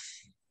lot of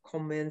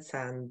comments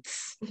and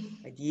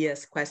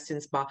ideas,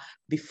 questions, but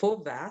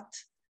before that,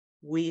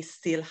 we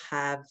still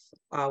have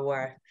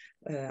our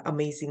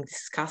amazing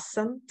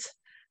discussant.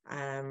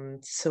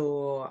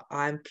 So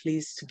I'm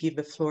pleased to give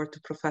the floor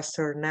to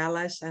Professor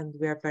Ornelas, and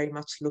we are very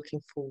much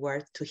looking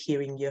forward to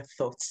hearing your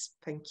thoughts.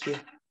 Thank you.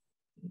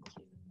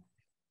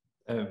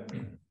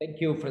 Thank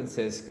you,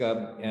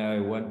 Francesca. I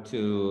want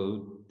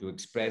to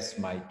express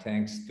my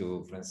thanks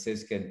to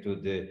Francesca and to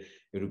the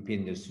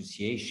European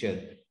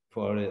Association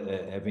for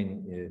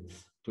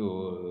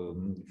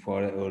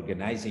for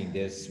organizing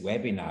this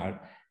webinar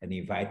and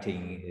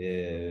inviting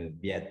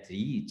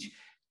Beatrice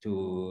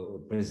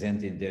to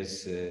present in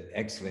this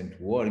excellent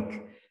work.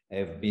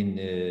 I've been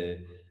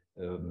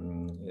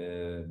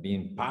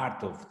being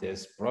part of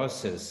this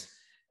process,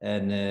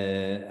 and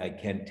I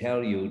can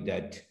tell you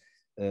that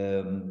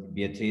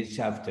Beatrice,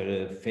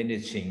 after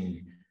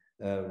finishing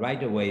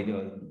right away,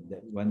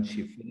 when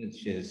she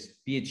finishes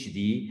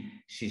PhD,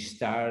 she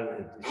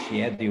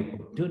had the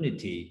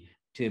opportunity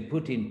to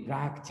put in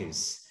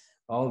practice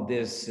all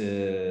this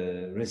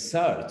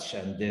research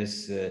and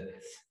this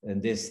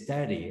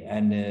study,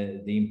 and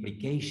the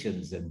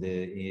implications and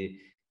the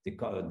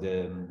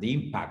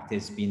impact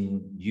has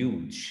been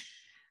huge.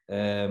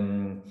 I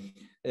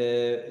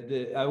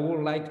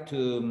would like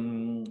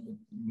to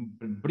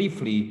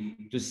briefly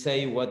to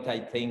say what I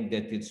think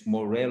that it's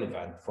more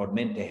relevant for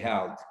mental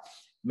health.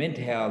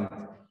 Mental health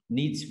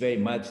needs very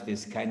much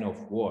this kind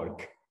of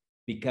work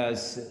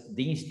because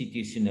the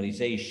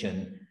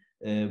institutionalization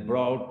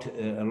brought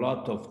a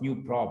lot of new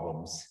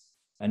problems.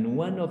 And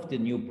one of the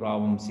new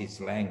problems is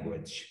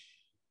language,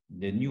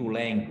 the new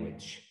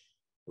language.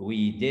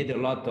 We did a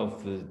lot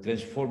of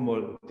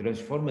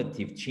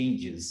transformative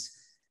changes,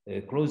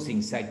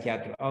 closing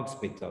psychiatric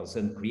hospitals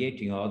and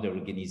creating other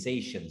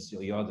organizations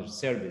or other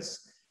service.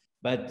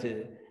 But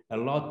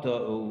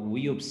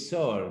we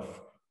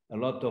observe a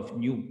lot of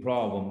new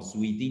problems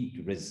we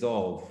didn't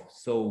resolve.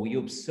 So we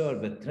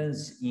observe a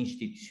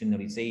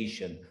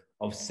trans-institutionalization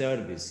of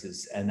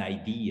services and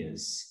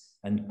ideas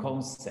and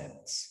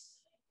concepts.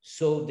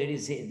 So there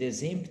is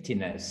this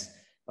emptiness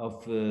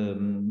of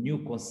new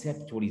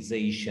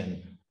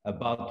conceptualization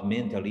about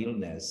mental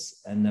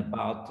illness and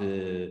about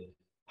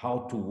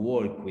how to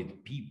work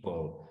with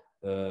people,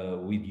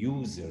 with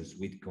users,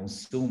 with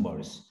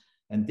consumers.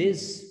 And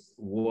this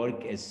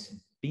work has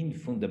been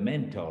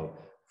fundamental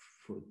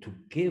to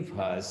give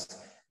us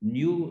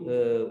new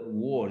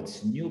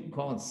words, new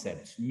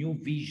concepts, new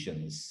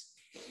visions.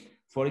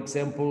 For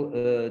example,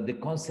 the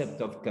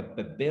concept of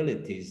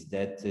capabilities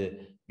that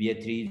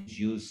Beatrice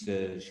used,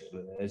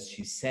 as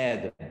she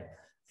said,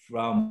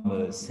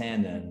 from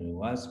Sen and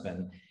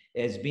Waspan,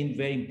 has been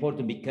very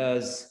important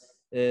because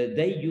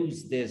they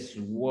use this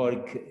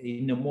work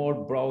in a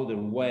more broader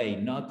way,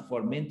 not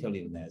for mental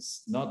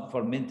illness, not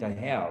for mental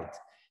health.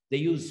 They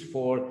use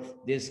for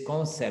these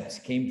concepts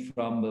came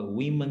from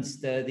women's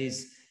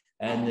studies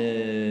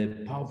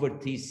and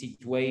poverty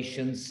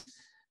situations.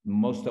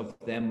 Most of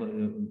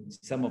them,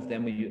 some of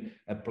them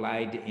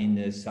applied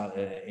in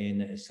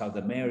South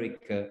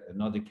America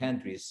and other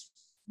countries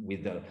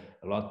with a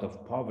lot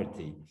of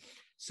poverty.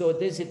 So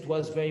it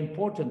was very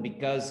important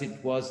because it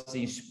was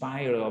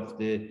inspired of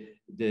the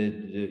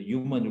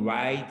human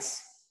rights,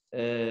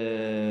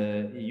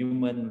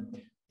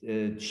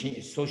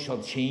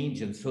 social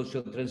change and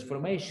social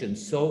transformation.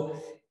 So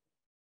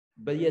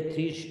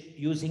Beatrice,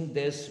 using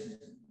this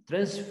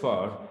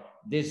transfer,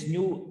 this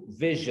new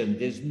vision,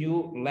 this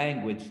new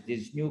language,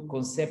 this new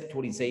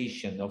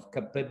conceptualization of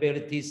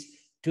capabilities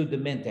to the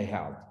mental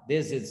health.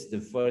 This is the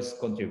first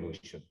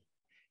contribution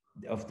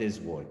of this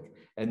work.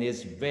 And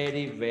it's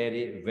very,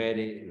 very,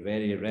 very,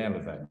 very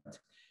relevant.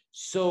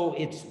 So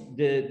it's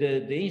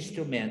the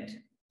instrument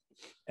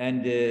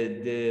and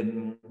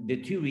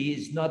the theory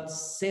is not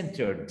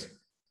centered,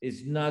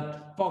 is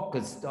not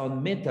focused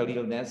on mental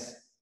illness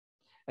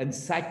and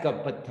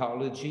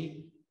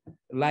psychopathology.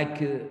 Like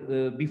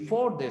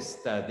before this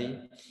study,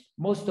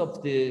 most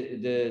of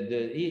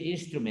the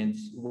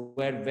instruments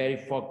were very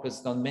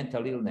focused on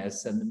mental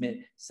illness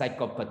and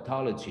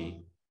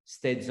psychopathology,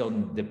 states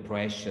on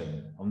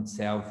depression, on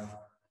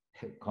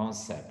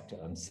self-concept,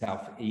 on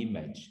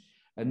self-image,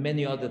 and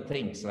many other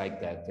things like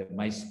that.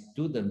 My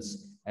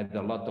students had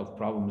a lot of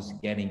problems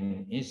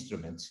getting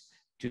instruments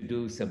to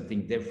do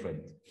something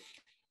different.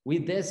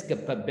 With these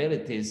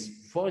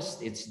capabilities,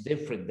 first, it's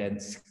different than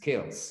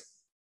skills,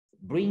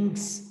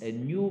 brings a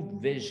new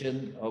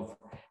vision of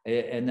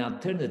an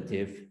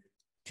alternative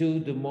to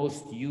the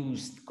most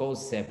used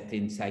concept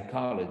in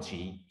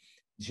psychology.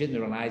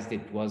 Generalized,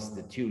 it was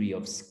the theory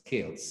of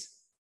skills.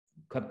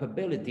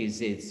 Capabilities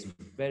is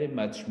very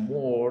much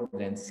more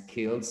than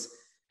skills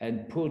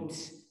and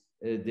puts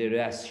the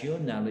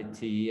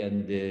rationality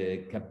and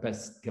the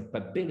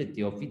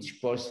capability of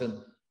each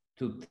person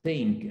to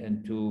think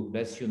and to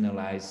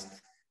rationalize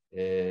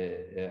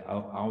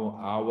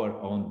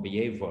our own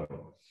behavior.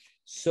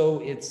 So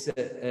it's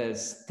a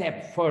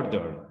step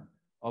further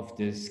of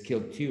the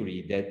skill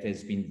theory that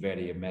has been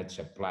very much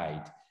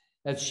applied.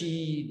 As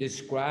she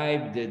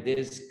described,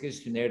 this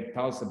questionnaire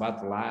talks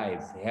about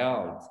life,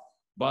 health,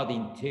 body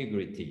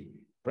integrity,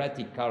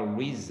 practical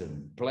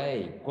reason,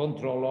 play,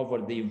 control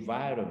over the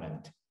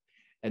environment,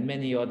 and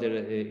many other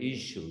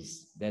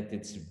issues that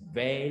it's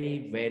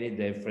very, very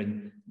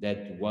different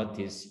than what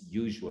is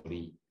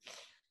usually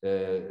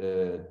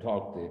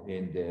talked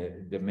in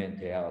the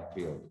mental health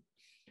field.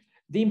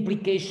 The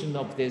implication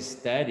of this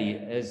study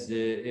is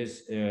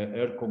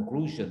her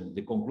conclusion.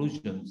 The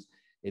conclusions,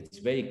 it's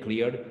very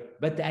clear,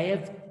 but I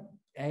have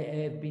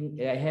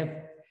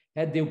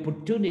had the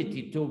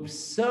opportunity to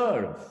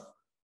observe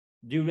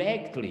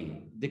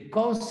directly the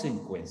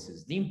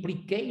consequences, the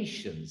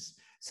implications.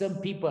 Some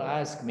people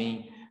ask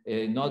me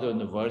in other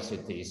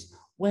universities,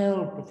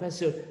 well,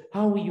 Professor,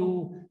 how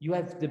you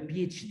have the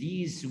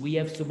PhDs? We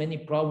have so many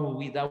problems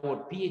with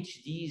our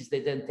PhDs.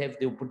 They don't have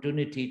the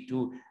opportunity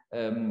to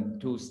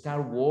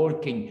start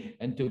working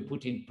and to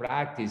put in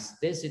practice.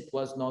 This, it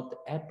was not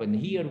happen.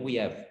 Here we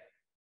have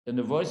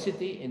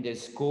university in the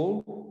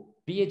school,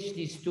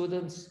 PhD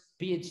students,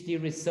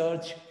 PhD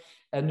research,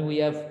 and we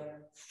have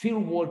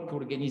fieldwork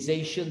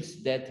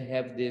organizations that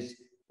have this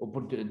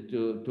opportunity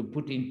to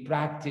put in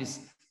practice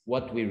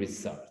what we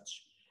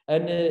research.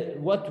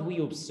 And what we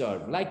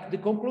observe, like the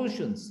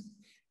conclusions.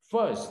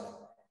 First,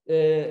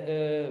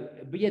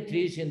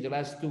 Beatrice, in the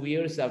last 2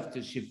 years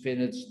after she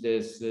finished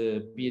this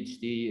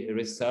PhD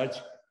research,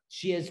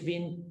 she has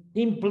been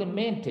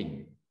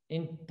implementing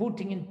and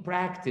putting in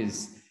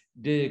practice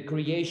the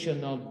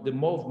creation of the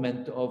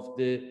movement of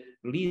the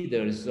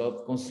leaders,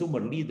 of consumer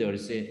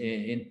leaders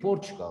in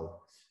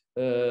Portugal,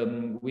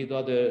 with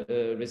other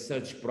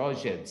research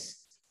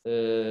projects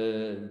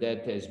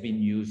that has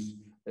been used,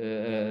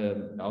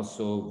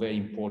 also very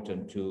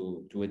important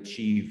to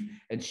achieve.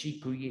 And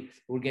she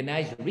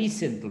organized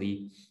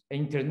recently an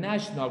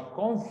international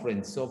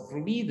conference of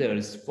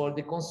leaders for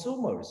the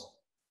consumers.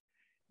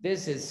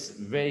 This is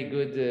very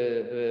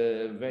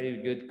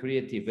good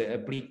creative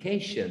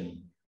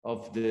application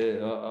of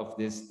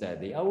this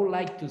study. I would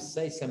like to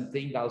say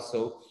something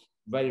also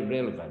very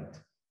relevant.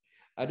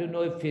 I don't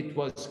know if it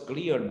was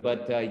clear,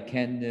 but I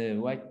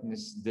can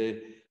witness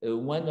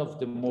one of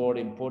the more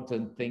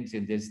important things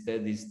in this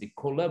study is the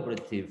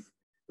collaborative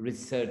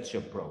research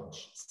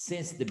approach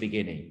since the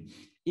beginning.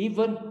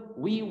 Even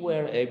we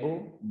were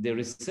able, the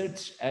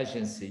research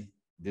agency,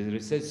 the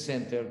research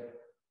center,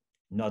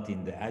 not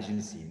in the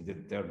agency, in the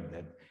term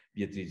that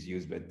Beatrice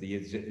used, but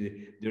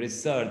the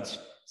research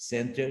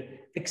center,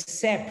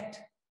 accept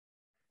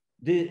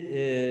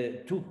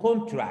to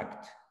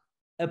contract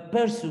a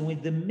person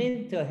with a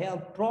mental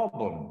health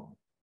problem.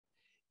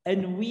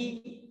 And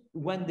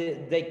when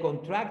they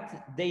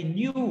contract, they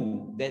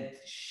knew that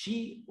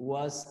she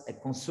was a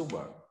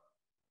consumer.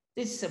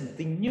 This is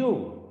something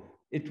new.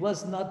 It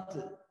was not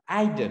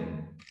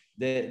hidden,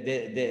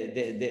 this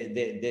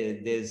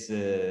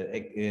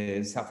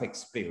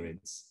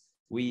self-experience.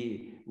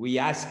 We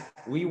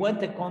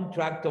want a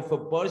contract of a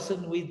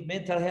person with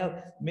mental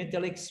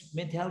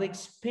health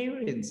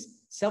experience,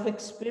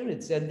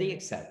 self-experience, and they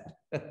accept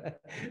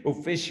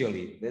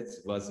officially. That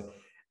was,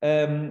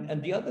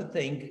 and the other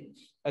thing,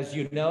 as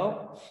you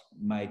know,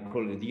 my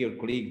dear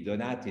colleague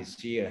Donati is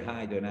here.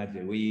 Hi,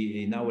 Donati.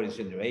 We, in our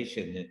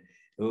generation,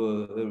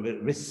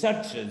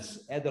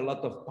 researchers had a lot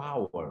of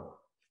power,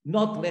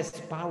 not less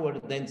power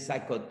than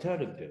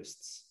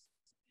psychotherapists.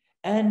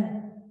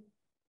 And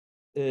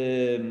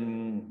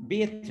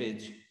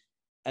Beatrice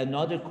and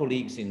other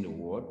colleagues in the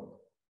world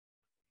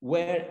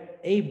were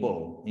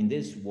able in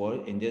this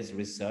work, in this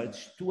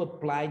research, to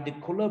apply the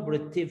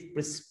collaborative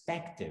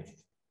perspective.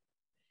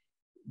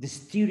 The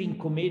steering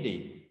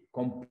committee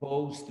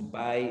composed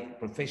by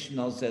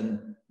professionals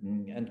and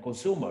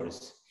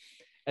consumers.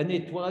 And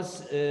it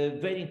was a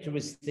very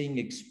interesting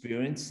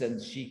experience,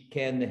 and she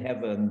can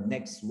have a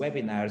next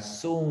webinar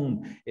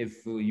soon,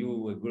 if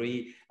you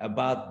agree,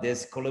 about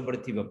this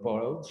collaborative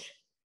approach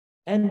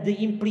and the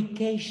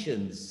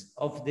implications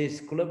of this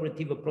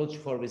collaborative approach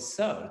for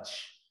research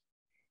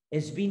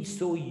has been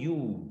so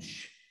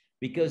huge,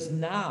 because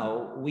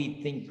now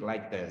we think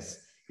like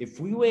this. If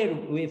we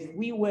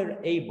were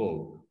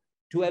able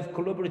to have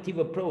collaborative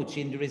approach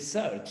in the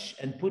research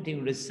and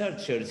putting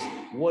researchers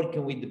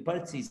working with the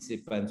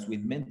participants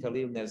with mental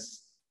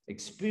illness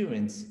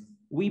experience,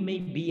 we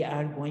maybe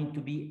are going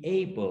to be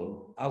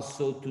able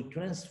also to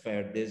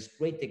transfer this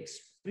great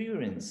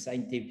experience,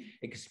 scientific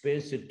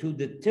experience, to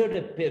the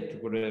therapeutic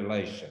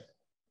relation.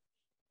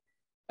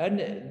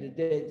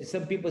 And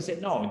some people say,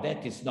 no,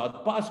 that is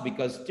not possible,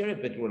 because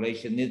therapeutic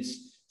relation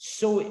is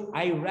so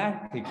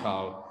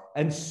hierarchical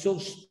and so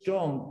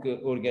strong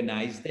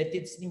organized that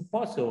it's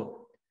impossible.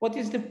 What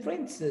is the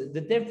difference?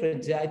 The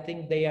difference, I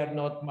think they are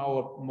not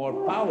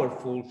more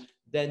powerful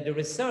than the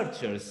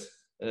researchers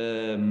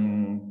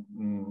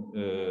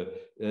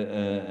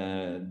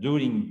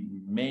during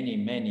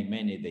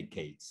many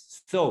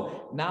decades.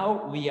 So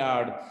now we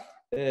are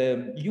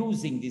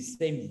using the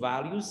same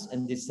values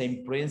and the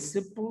same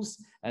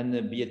principles,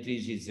 and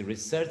Beatrice is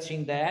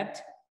researching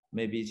that.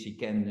 Maybe she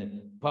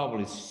can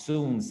publish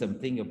soon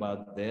something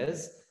about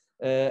this.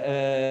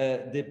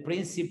 The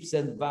principles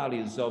and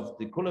values of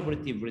the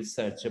collaborative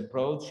research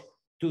approach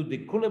to the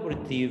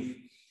collaborative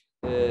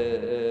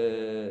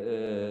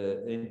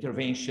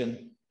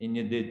intervention in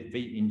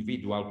the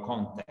individual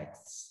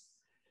contexts.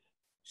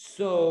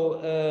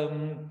 So,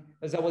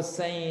 as I was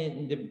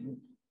saying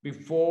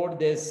before,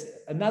 there's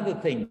another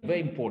thing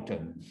very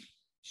important.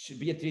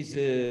 Beatrice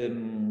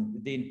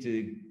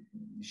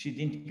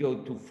didn't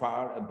go too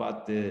far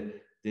about the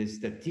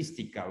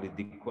statistical,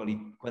 the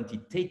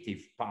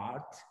quantitative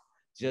part,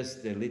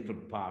 just a little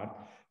part.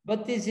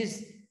 But this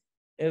is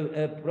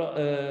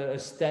a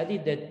study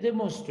that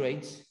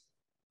demonstrates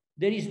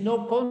there is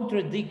no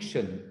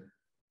contradiction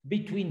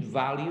between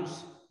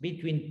values,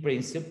 between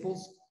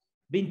principles,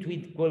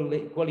 between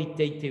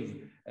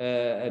qualitative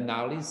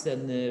analysis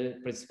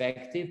and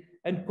perspective,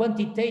 and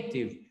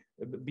quantitative.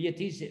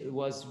 Beatrice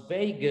was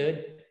very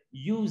good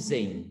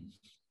using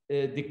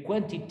the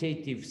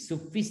quantitative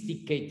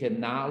sophisticated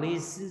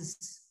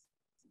analysis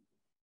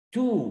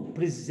to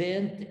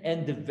present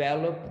and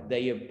develop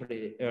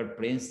their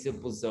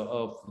principles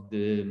of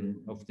the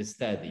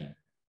study.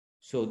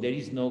 So there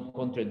is no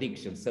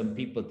contradiction. Some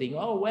people think,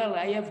 oh, well,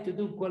 I have to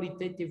do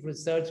qualitative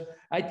research.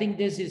 I think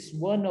this is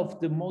one of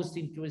the most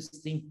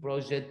interesting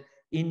projects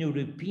in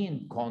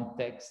European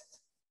context.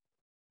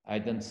 I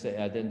don't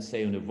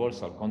say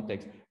universal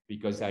context,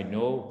 because I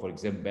know, for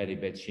example, Barry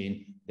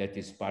Bechin, that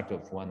is part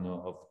of one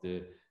of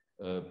the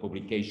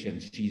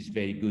publications. She's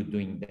very good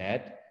doing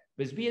that.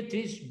 But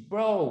Beatrice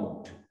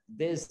brought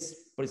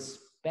this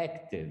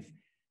perspective.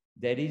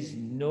 There is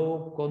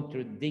no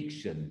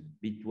contradiction.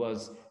 It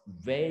was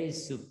very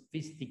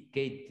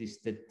sophisticated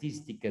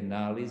statistical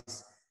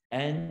analysis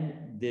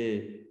and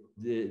the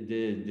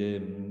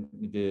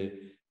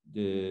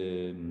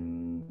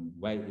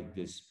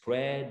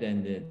spread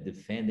and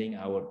defending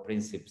our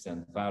principles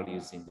and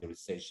values in the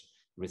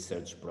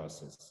research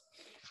process.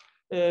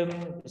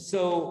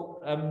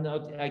 So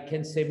I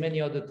can say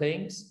many other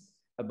things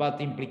about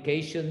the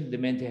implication, the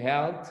mental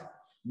health.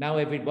 Now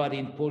everybody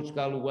in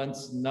Portugal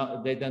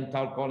they don't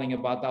talk only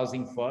about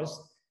housing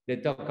first. They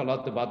talk a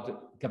lot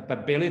about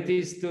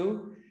capabilities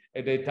too.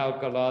 And they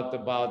talk a lot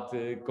about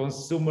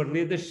consumer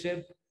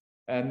leadership.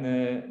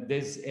 And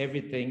this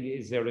everything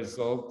is a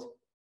result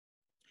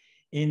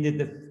in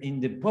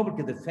the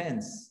public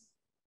defense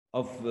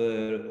of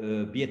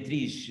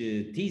Beatrice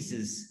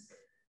thesis.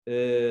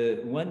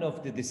 One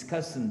of the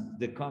discussant,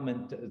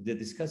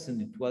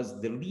 it was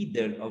the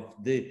leader of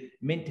the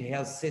mental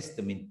health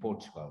system in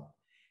Portugal.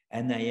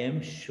 And I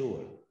am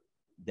sure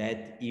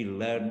that he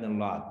learned a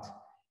lot.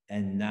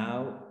 And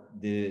now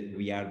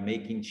we are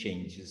making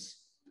changes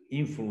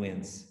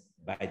influenced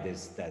by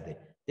this study.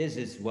 This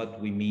is what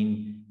we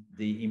mean,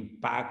 the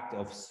impact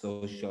of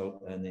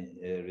social and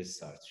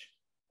research.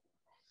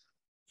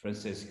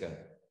 Francesca,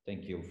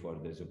 thank you for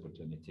this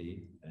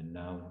opportunity. And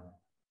now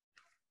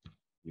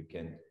you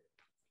can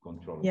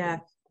control. Yeah,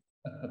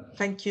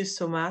 thank you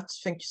so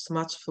much. Thank you so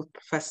much for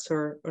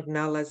Professor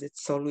Ornelas.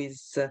 It's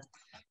always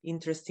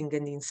interesting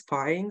and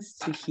inspiring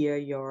to hear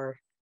your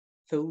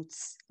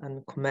thoughts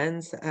and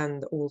comments,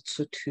 and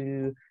also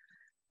to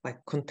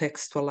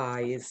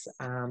contextualize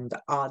and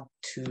add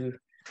to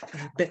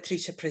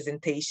Beatrice's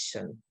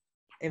presentation,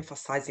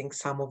 emphasizing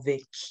some of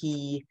the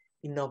key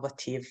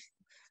innovative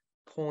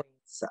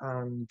points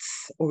and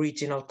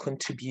original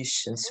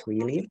contributions,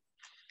 really.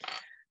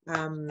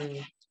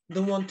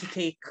 Don't want to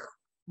take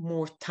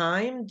more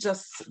time,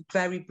 just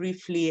very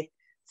briefly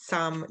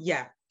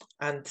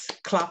and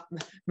clap.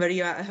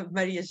 Maria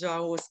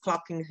João was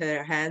clapping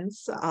her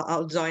hands.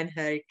 I'll join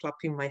her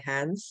clapping my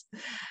hands.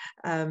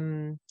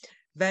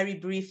 Very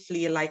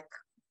briefly,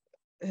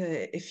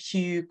 a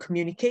few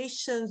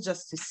communications,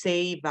 just to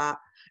say that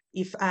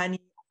if any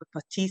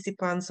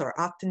participants or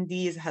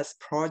attendees has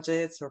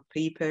projects or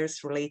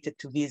papers related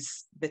to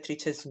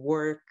Beatrice's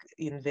work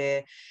in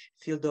the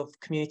field of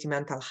community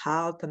mental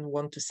health and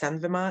want to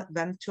send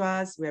them to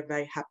us, we're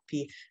very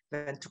happy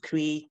then to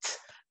create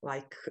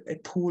a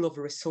pool of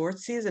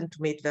resources and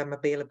to make them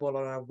available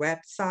on our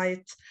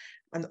website.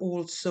 And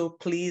also,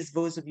 please,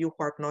 those of you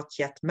who are not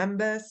yet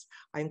members,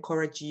 I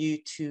encourage you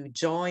to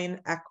join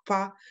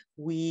ECPA.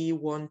 We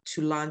want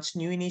to launch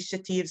new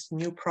initiatives,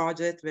 new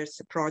projects. There's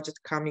a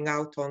project coming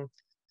out on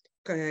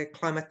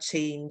climate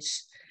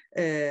change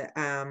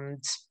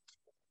and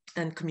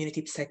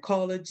community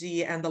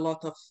psychology, and a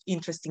lot of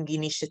interesting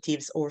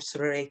initiatives also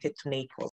related to nature.